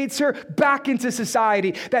reinstates her back into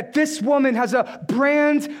society. That this woman has a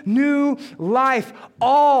brand new life,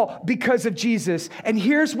 all because of Jesus. And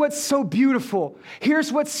here's what's so beautiful.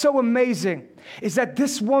 Here's what's so amazing. Is that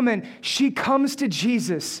this woman, she comes to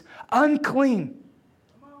Jesus unclean.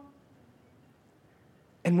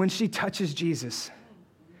 And when she touches Jesus,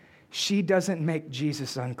 she doesn't make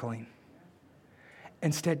Jesus unclean.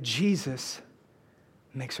 Instead, Jesus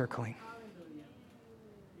makes her clean.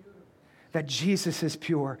 That Jesus is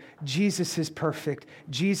pure, Jesus is perfect,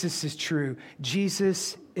 Jesus is true,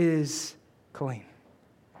 Jesus is clean.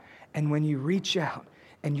 And when you reach out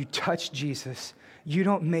and you touch Jesus, you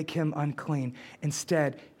don't make him unclean.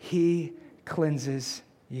 Instead, he cleanses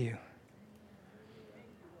you.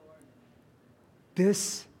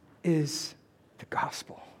 This is the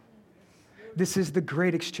gospel. This is the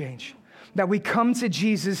great exchange. That we come to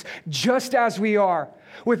Jesus just as we are,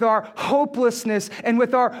 with our hopelessness and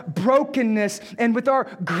with our brokenness and with our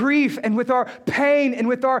grief and with our pain and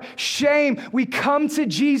with our shame, we come to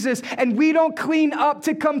Jesus, and we don't clean up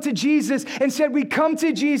to come to Jesus. Instead, we come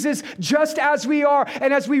to Jesus just as we are.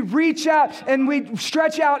 And as we reach out and we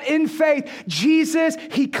stretch out in faith, Jesus,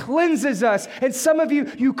 he cleanses us. And some of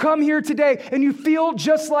you, you come here today and you feel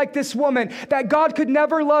just like this woman, that God could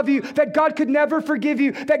never love you, that God could never forgive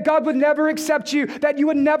you, that God would never accept you, that you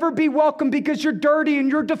would never be welcome because you're dirty and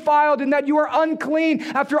you're defiled, and that you are unclean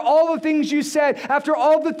after all the things you said, after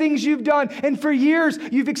all the things you've done. And for years,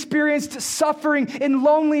 you've experienced suffering and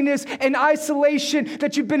loneliness and isolation,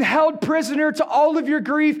 that you've been held prisoner to all of your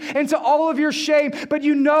grief and to all of your shame. But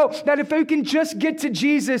you know that if you can just get to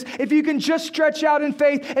Jesus, if you can just stretch out in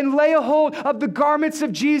faith and lay a hold of the garments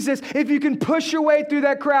of Jesus, if you can push your way through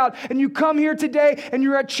that crowd, and you come here today and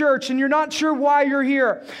you're at church and you're not sure why you're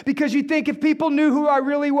here, because you think, if people knew who I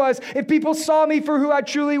really was, if people saw me for who I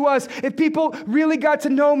truly was, if people really got to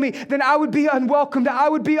know me, then I would be unwelcomed, I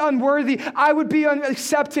would be unworthy, I would be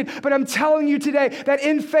unaccepted. But I'm telling you today that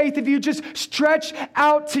in faith, if you just stretch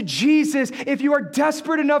out to Jesus, if you are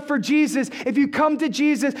desperate enough for Jesus, if you come to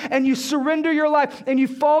Jesus and you surrender your life and you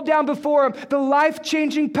fall down before him, the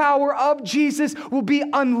life-changing power of Jesus will be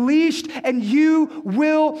unleashed and you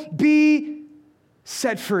will be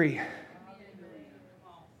set free.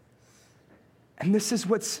 And this is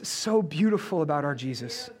what's so beautiful about our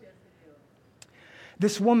Jesus.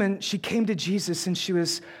 This woman, she came to Jesus and she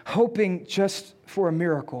was hoping just for a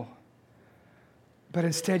miracle. But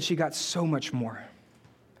instead, she got so much more.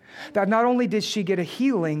 That not only did she get a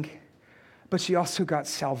healing, but she also got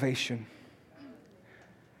salvation.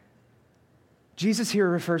 Jesus here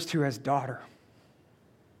refers to her as daughter.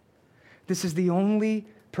 This is the only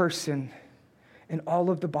person in all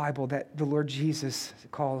of the Bible that the Lord Jesus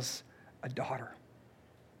calls a daughter.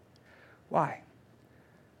 Why?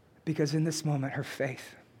 Because in this moment, her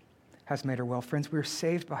faith has made her well. Friends, we are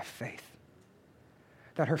saved by faith.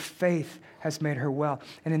 That her faith has made her well.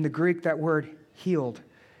 And in the Greek, that word healed,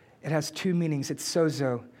 it has two meanings. It's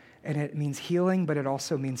sozo, and it means healing, but it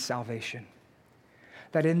also means salvation.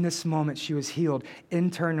 That in this moment, she was healed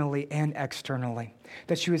internally and externally.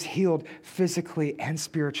 That she was healed physically and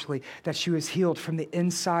spiritually. That she was healed from the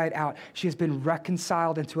inside out. She has been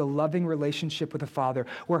reconciled into a loving relationship with the Father,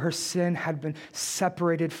 where her sin had been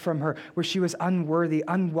separated from her, where she was unworthy,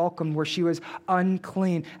 unwelcome, where she was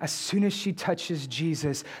unclean. As soon as she touches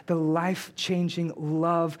Jesus, the life-changing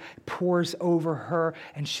love pours over her,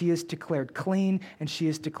 and she is declared clean, and she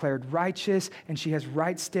is declared righteous, and she has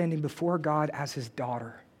right standing before God as his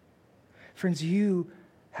daughter. Friends, you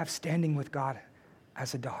have standing with God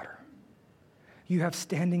as a daughter. You have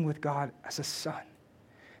standing with God as a son,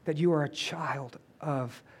 that you are a child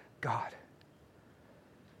of God,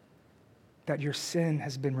 that your sin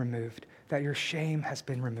has been removed, that your shame has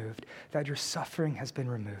been removed, that your suffering has been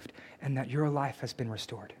removed, and that your life has been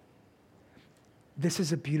restored. This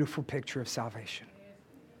is a beautiful picture of salvation.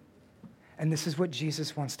 And this is what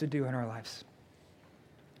Jesus wants to do in our lives.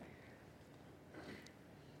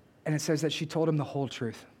 And it says that she told him the whole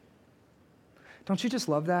truth. Don't you just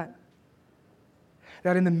love that?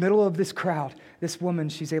 That in the middle of this crowd, this woman,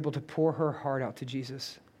 she's able to pour her heart out to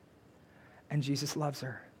Jesus. And Jesus loves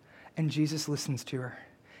her. And Jesus listens to her.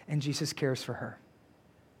 And Jesus cares for her.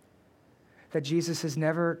 That Jesus is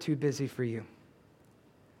never too busy for you.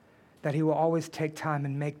 That he will always take time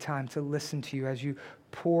and make time to listen to you as you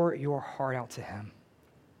pour your heart out to him.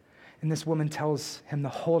 And this woman tells him the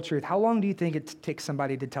whole truth. How long do you think it takes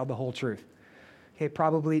somebody to tell the whole truth? Okay, it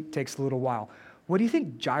probably takes a little while. What do you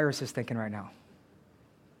think Jairus is thinking right now?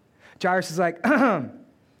 Jairus is like,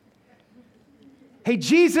 hey,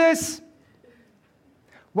 Jesus,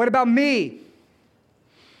 what about me?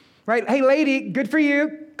 Right? Hey, lady, good for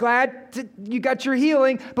you. Glad you got your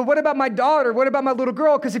healing. But what about my daughter? What about my little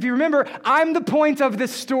girl? Because if you remember, I'm the point of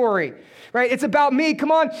this story. Right? It's about me. Come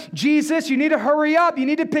on, Jesus, you need to hurry up. You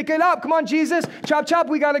need to pick it up. Come on, Jesus. Chop, chop.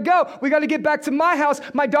 We got to go. We got to get back to my house.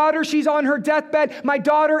 My daughter, she's on her deathbed. My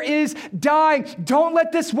daughter is dying. Don't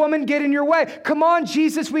let this woman get in your way. Come on,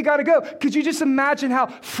 Jesus, we got to go. Could you just imagine how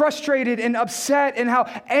frustrated and upset and how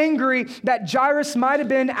angry that Jairus might have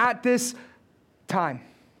been at this time?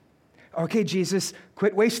 Okay, Jesus,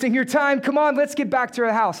 quit wasting your time. Come on, let's get back to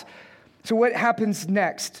our house. So what happens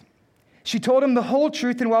next? She told him the whole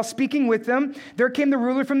truth, and while speaking with them, there came the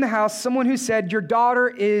ruler from the house, someone who said, your daughter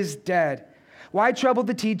is dead. Why trouble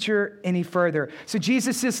the teacher any further? So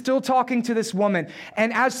Jesus is still talking to this woman.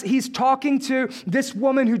 And as he's talking to this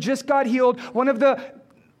woman who just got healed, one of the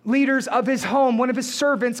leaders of his home, one of his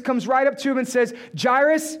servants, comes right up to him and says,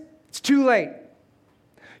 Jairus, it's too late.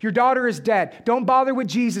 Your daughter is dead. Don't bother with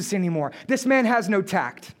Jesus anymore. This man has no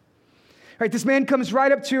tact. Right, this man comes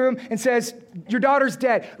right up to him and says, your daughter's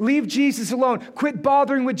dead. Leave Jesus alone. Quit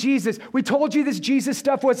bothering with Jesus. We told you this Jesus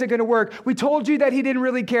stuff wasn't going to work. We told you that he didn't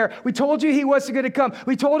really care. We told you he wasn't going to come.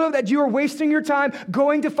 We told him that you were wasting your time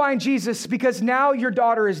going to find Jesus because now your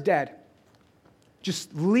daughter is dead.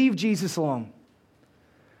 Just leave Jesus alone.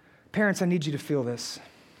 Parents, I need you to feel this.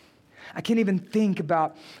 I can't even think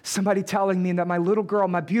about somebody telling me that my little girl,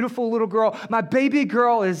 my beautiful little girl, my baby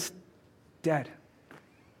girl is dead.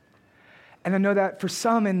 And I know that for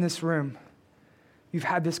some in this room, you've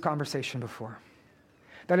had this conversation before.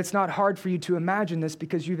 That it's not hard for you to imagine this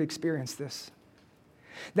because you've experienced this.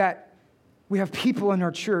 That we have people in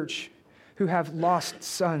our church who have lost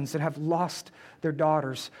sons and have lost their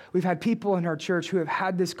daughters. We've had people in our church who have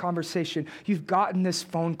had this conversation. You've gotten this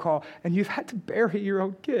phone call and you've had to bury your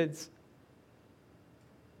own kids.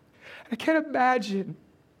 I can't imagine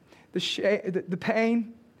the shame, the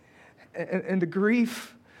pain and the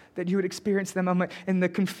grief that you would experience in that moment, and the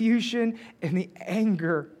confusion and the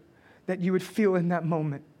anger that you would feel in that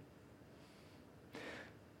moment.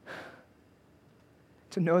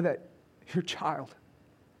 To know that your child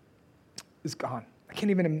is gone. I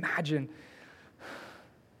can't even imagine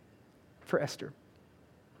for Esther.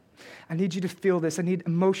 I need you to feel this. I need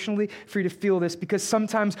emotionally for you to feel this because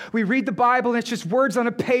sometimes we read the Bible and it's just words on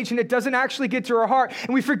a page and it doesn't actually get to our heart.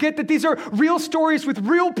 And we forget that these are real stories with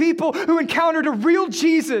real people who encountered a real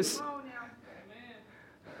Jesus.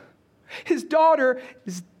 His daughter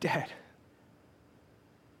is dead.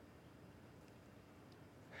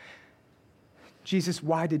 Jesus,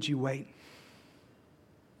 why did you wait?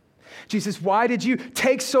 Jesus, why did you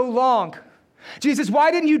take so long? Jesus,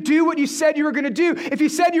 why didn't you do what you said you were going to do? If you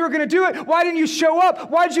said you were going to do it, why didn't you show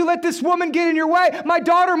up? Why did you let this woman get in your way? My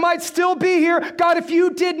daughter might still be here. God, if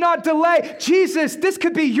you did not delay, Jesus, this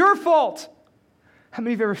could be your fault. How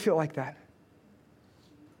many of you ever feel like that?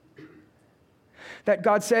 That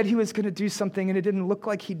God said he was going to do something and it didn't look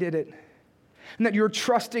like he did it. And that you were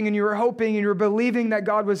trusting and you were hoping and you were believing that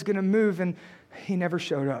God was going to move and he never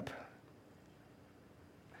showed up.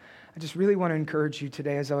 I just really want to encourage you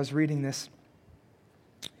today as I was reading this,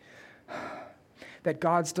 that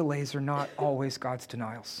God's delays are not always God's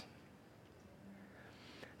denials.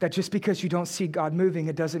 That just because you don't see God moving,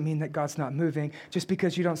 it doesn't mean that God's not moving. Just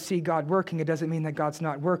because you don't see God working, it doesn't mean that God's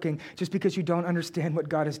not working. Just because you don't understand what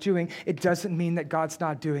God is doing, it doesn't mean that God's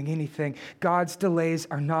not doing anything. God's delays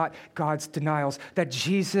are not God's denials. That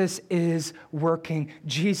Jesus is working,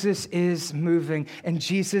 Jesus is moving, and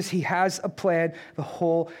Jesus, he has a plan the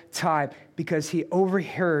whole time because he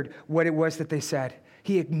overheard what it was that they said.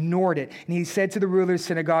 He ignored it, and he said to the ruler of the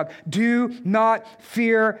synagogue, "Do not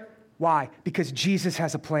fear." Why? Because Jesus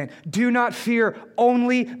has a plan. Do not fear,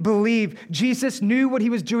 only believe. Jesus knew what he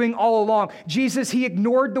was doing all along. Jesus, he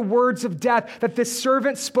ignored the words of death that this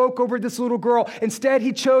servant spoke over this little girl. Instead,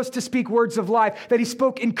 he chose to speak words of life, that he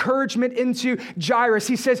spoke encouragement into Jairus.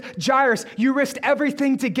 He says, Jairus, you risked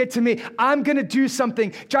everything to get to me. I'm going to do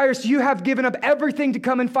something. Jairus, you have given up everything to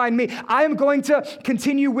come and find me. I am going to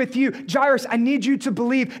continue with you. Jairus, I need you to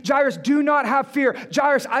believe. Jairus, do not have fear.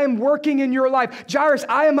 Jairus, I am working in your life. Jairus,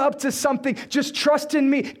 I am up to something. Just trust in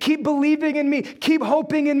me. Keep believing in me. Keep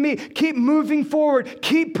hoping in me. Keep moving forward.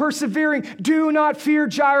 Keep persevering. Do not fear,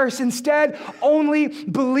 Jairus. Instead, only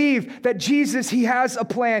believe that Jesus, he has a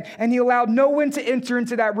plan, and he allowed no one to enter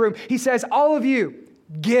into that room. He says, all of you,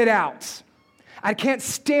 get out. I can't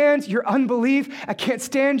stand your unbelief. I can't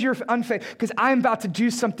stand your unfaith because I'm about to do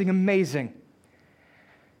something amazing.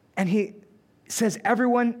 And he says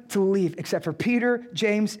everyone to leave except for Peter,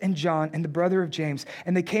 James, and John, and the brother of James.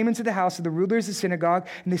 And they came into the house of the rulers of the synagogue,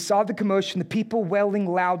 and they saw the commotion, the people wailing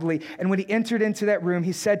loudly. And when he entered into that room,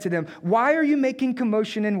 he said to them, "Why are you making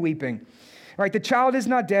commotion and weeping? Right, the child is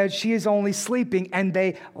not dead, she is only sleeping." And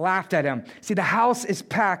they laughed at him. See, the house is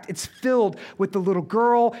packed. It's filled with the little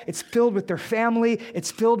girl. It's filled with their family. It's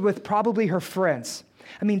filled with probably her friends.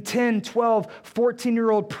 10, 12,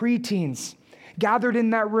 14-year-old preteens gathered in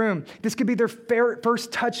that room. This could be their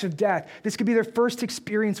first touch of death. This could be their first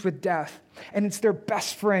experience with death. And it's their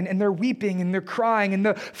best friend, and they're weeping, and they're crying, and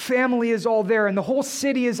the family is all there, and the whole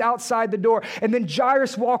city is outside the door. And then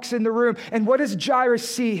Jairus walks in the room, and what does Jairus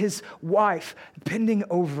see? His wife bending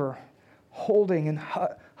over, holding and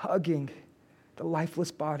hugging the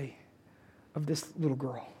lifeless body of this little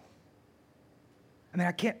girl.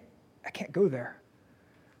 I can't go there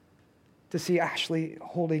to see Ashley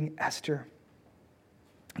holding Esther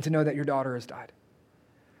and to know that your daughter has died.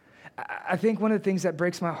 I think one of the things that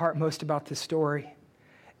breaks my heart most about this story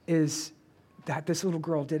is that this little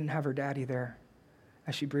girl didn't have her daddy there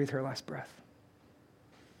as she breathed her last breath.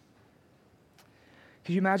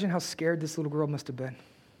 Could you imagine how scared this little girl must have been?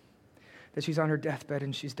 That she's on her deathbed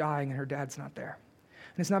and she's dying and her dad's not there.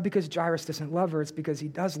 And it's not because Jairus doesn't love her, it's because he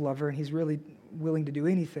does love her and he's really willing to do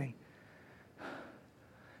anything.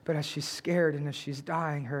 But as she's scared and as she's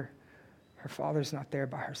dying, her father's not there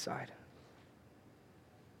by her side.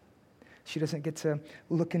 She doesn't get to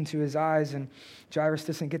look into his eyes, and Jairus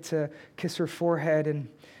doesn't get to kiss her forehead and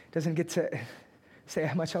doesn't get to say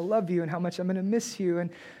how much I love you and how much I'm going to miss you, and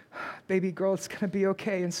baby girl, it's going to be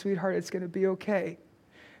okay, and sweetheart, it's going to be okay.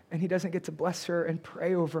 And he doesn't get to bless her and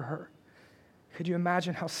pray over her. Could you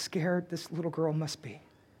imagine how scared this little girl must be?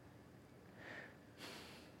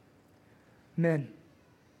 Men,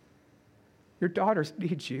 your daughters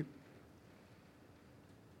need you.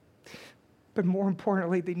 But more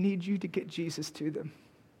importantly, they need you to get Jesus to them.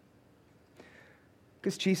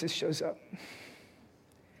 Because Jesus shows up.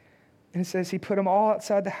 And it says he put them all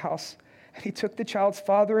outside the house. And he took the child's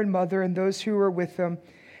father and mother and those who were with them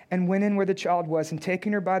and went in where the child was. And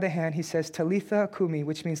taking her by the hand, he says, Talitha kumi,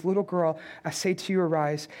 which means, little girl, I say to you,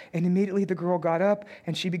 arise. And immediately the girl got up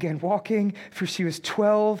and she began walking, for she was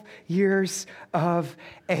 12 years of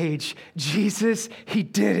age. Jesus, he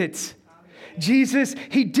did it. Jesus,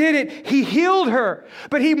 he did it. He healed her.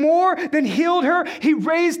 But he more than healed her, he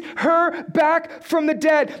raised her back from the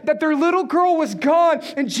dead. That their little girl was gone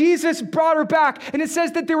and Jesus brought her back. And it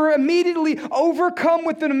says that they were immediately overcome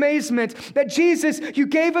with an amazement. That Jesus, you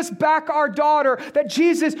gave us back our daughter. That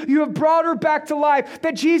Jesus, you have brought her back to life.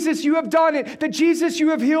 That Jesus, you have done it. That Jesus, you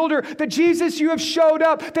have healed her. That Jesus, you have showed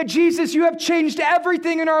up. That Jesus, you have changed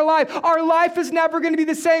everything in our life. Our life is never going to be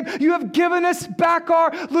the same. You have given us back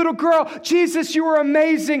our little girl. Jesus, you are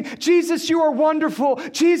amazing. Jesus, you are wonderful.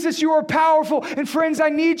 Jesus, you are powerful. And friends, I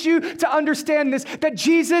need you to understand this, that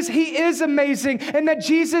Jesus, he is amazing, and that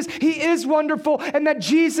Jesus, he is wonderful, and that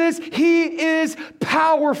Jesus, he is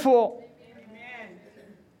powerful. Amen.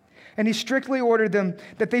 And he strictly ordered them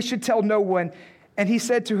that they should tell no one. And he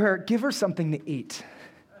said to her, give her something to eat.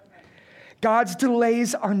 God's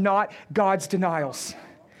delays are not God's denials.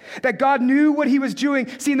 That God knew what he was doing.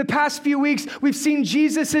 See, in the past few weeks, we've seen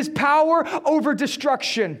Jesus' power over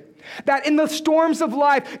destruction. That in the storms of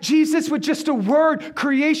life, Jesus, with just a word,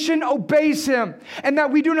 creation obeys him. And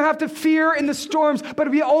that we do not have to fear in the storms,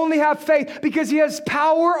 but we only have faith because he has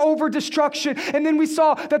power over destruction. And then we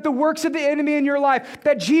saw that the works of the enemy in your life,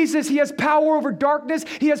 that Jesus, he has power over darkness.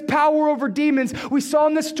 He has power over demons. We saw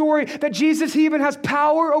in the story that Jesus, he even has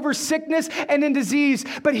power over sickness and in disease.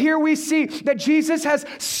 But here we see that Jesus has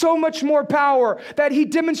so much more power, that he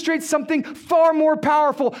demonstrates something far more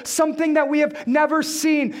powerful, something that we have never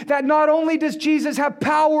seen. That not only does Jesus have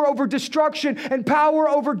power over destruction and power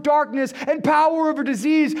over darkness and power over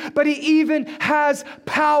disease, but he even has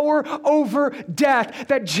power over death.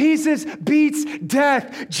 That Jesus beats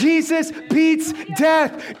death. Jesus beats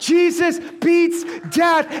death. Jesus beats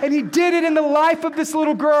death. And he did it in the life of this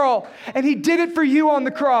little girl. And he did it for you on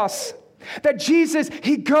the cross. That Jesus,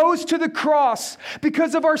 he goes to the cross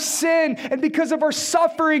because of our sin and because of our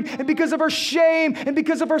suffering and because of our shame and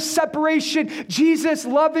because of our separation. Jesus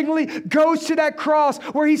lovingly goes to that cross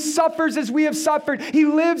where he suffers as we have suffered. He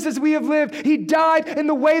lives as we have lived. He died in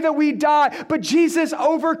the way that we die. But Jesus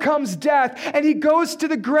overcomes death and he goes to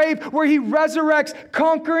the grave where he resurrects,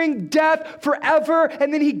 conquering death forever,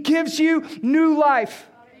 and then he gives you new life.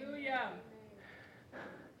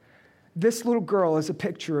 This little girl is a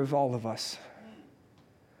picture of all of us.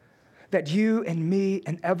 That you and me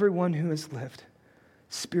and everyone who has lived,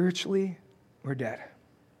 spiritually, we're dead.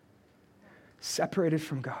 Separated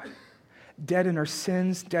from God. Dead in our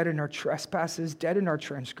sins, dead in our trespasses, dead in our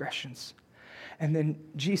transgressions. And then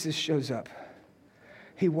Jesus shows up.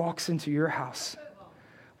 He walks into your house,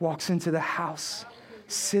 walks into the house,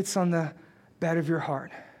 sits on the bed of your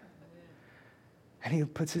heart, and he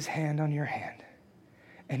puts his hand on your hand.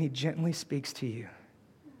 And he gently speaks to you.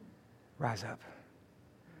 Rise up.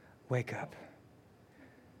 Wake up.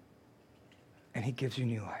 And he gives you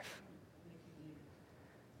new life.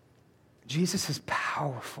 Jesus is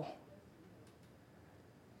powerful,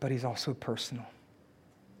 but he's also personal.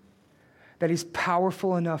 That he's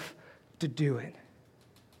powerful enough to do it,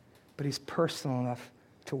 but he's personal enough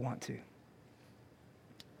to want to.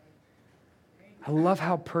 I love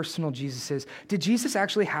how personal Jesus is. Did Jesus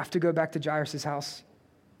actually have to go back to Jairus' house?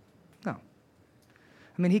 No.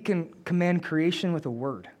 I mean, he can command creation with a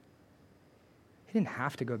word. He didn't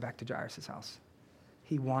have to go back to Jairus' house.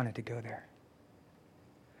 He wanted to go there.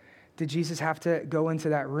 Did Jesus have to go into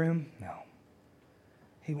that room? No.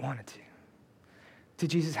 He wanted to. Did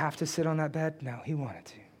Jesus have to sit on that bed? No, he wanted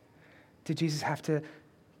to. Did Jesus have to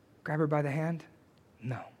grab her by the hand?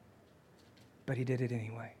 No. But he did it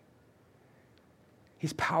anyway.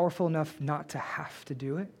 He's powerful enough not to have to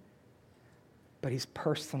do it, but he's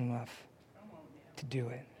personal enough to do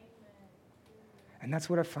it. And that's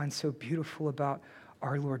what I find so beautiful about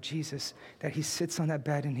our Lord Jesus, that he sits on that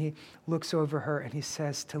bed and he looks over her and he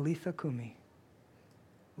says, Talitha Kumi,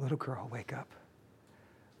 little girl, wake up.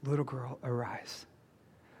 Little girl, arise.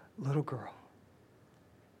 Little girl,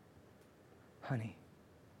 honey,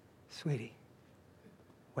 sweetie,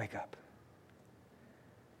 wake up.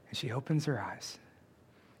 And she opens her eyes,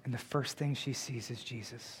 and the first thing she sees is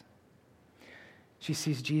Jesus. She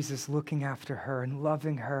sees Jesus looking after her and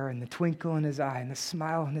loving her, and the twinkle in his eye and the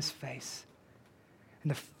smile on his face.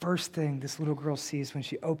 And the first thing this little girl sees when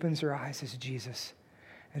she opens her eyes is Jesus.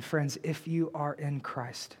 And friends, if you are in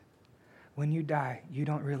Christ, when you die, you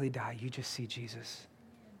don't really die, you just see Jesus.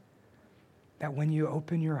 That when you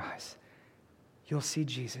open your eyes, you'll see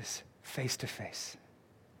Jesus face to face,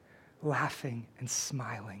 laughing and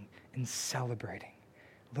smiling and celebrating.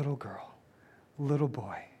 Little girl, little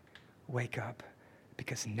boy, wake up,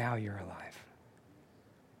 because now you're alive.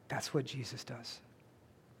 That's what Jesus does.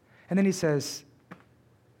 And then he says,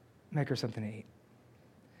 make her something to eat.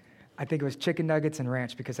 I think it was chicken nuggets and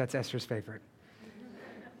ranch, because that's Esther's favorite.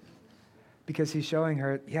 Because he's showing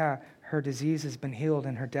her, yeah, her disease has been healed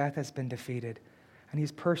and her death has been defeated. And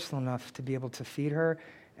he's personal enough to be able to feed her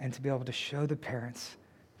and to be able to show the parents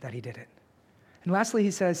that he did it. And lastly,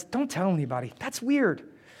 he says, don't tell anybody. That's weird.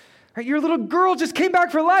 Right? Your little girl just came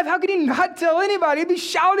back for life. How could you not tell anybody? He'd be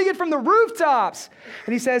shouting it from the rooftops.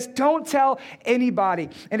 And he says, don't tell anybody.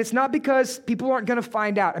 And it's not because people aren't going to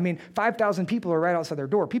find out. I mean, 5,000 people are right outside their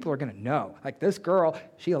door. People are going to know. Like, this girl,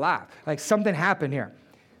 she alive. Like, something happened here.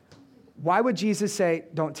 Why would Jesus say,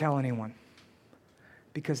 don't tell anyone?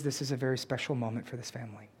 Because this is a very special moment for this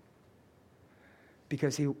family.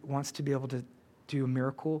 Because he wants to be able to do a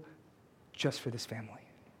miracle just for this family.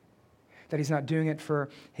 That he's not doing it for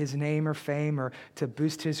his name or fame or to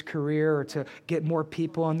boost his career or to get more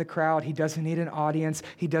people in the crowd. He doesn't need an audience.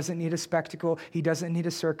 He doesn't need a spectacle. He doesn't need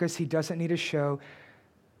a circus. He doesn't need a show.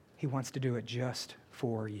 He wants to do it just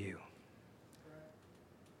for you.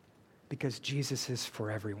 Because Jesus is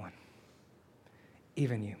for everyone,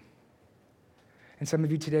 even you. And some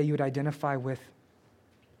of you today, you would identify with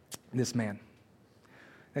this man.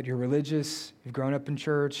 That you're religious, you've grown up in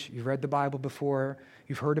church, you've read the Bible before,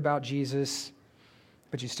 you've heard about Jesus,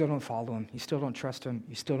 but you still don't follow him, you still don't trust him,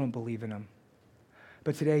 you still don't believe in him.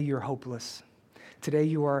 But today you're hopeless. Today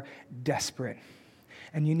you are desperate.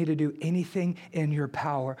 And you need to do anything in your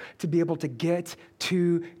power to be able to get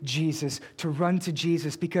to Jesus, to run to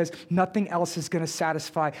Jesus, because nothing else is going to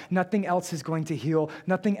satisfy. Nothing else is going to heal.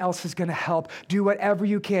 Nothing else is going to help. Do whatever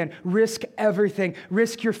you can. Risk everything.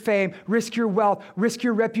 Risk your fame. Risk your wealth. Risk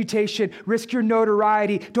your reputation. Risk your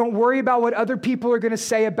notoriety. Don't worry about what other people are going to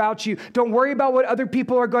say about you. Don't worry about what other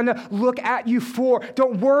people are going to look at you for.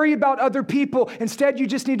 Don't worry about other people. Instead, you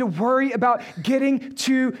just need to worry about getting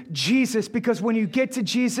to Jesus, because when you get to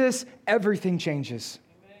Jesus, everything changes.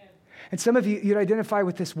 Amen. And some of you, you'd identify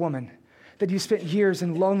with this woman, that you spent years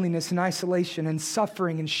in loneliness and isolation and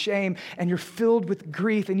suffering and shame, and you're filled with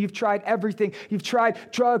grief, and you've tried everything. You've tried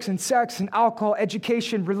drugs and sex and alcohol,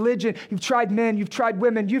 education, religion. You've tried men, you've tried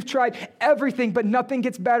women, you've tried everything, but nothing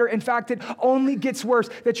gets better. In fact, it only gets worse,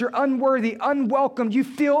 that you're unworthy, unwelcome, you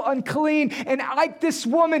feel unclean. And like this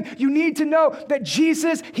woman, you need to know that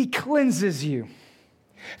Jesus, he cleanses you.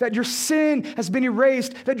 That your sin has been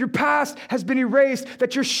erased, that your past has been erased,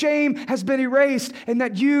 that your shame has been erased, and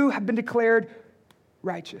that you have been declared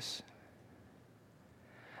righteous.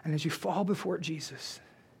 And as you fall before Jesus,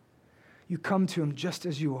 you come to him just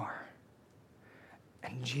as you are.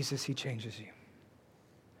 And Jesus, he changes you.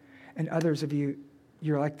 And others of you,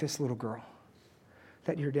 you're like this little girl,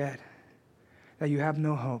 that you're dead, that you have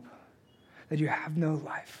no hope, that you have no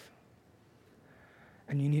life.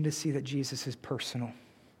 And you need to see that Jesus is personal.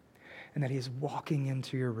 And that he is walking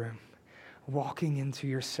into your room, walking into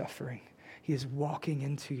your suffering. He is walking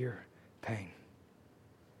into your pain.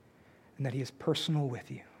 And that he is personal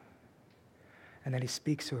with you. And that he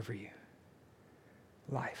speaks over you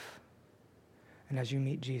life. And as you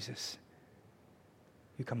meet Jesus,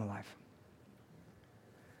 you come alive.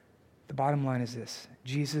 The bottom line is this: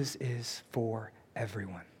 Jesus is for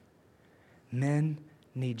everyone. Men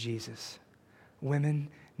need Jesus. Women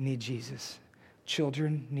need Jesus.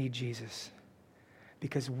 Children need Jesus,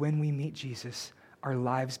 because when we meet Jesus, our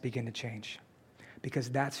lives begin to change, because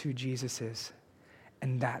that's who Jesus is,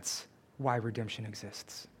 and that's why redemption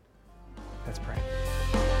exists. Let's pray.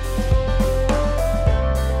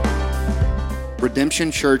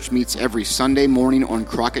 Redemption Church meets every Sunday morning on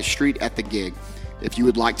Crockett Street at The Gig. If you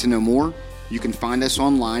would like to know more, You can find us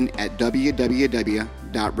online at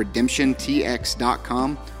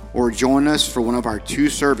www.redemptiontx.com or join us for one of our 2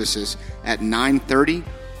 services at 9:30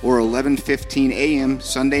 or 11:15 a.m.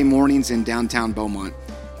 Sunday mornings in downtown Beaumont.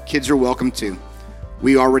 Kids are welcome too.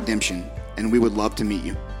 We are Redemption, and we would love to meet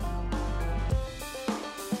you.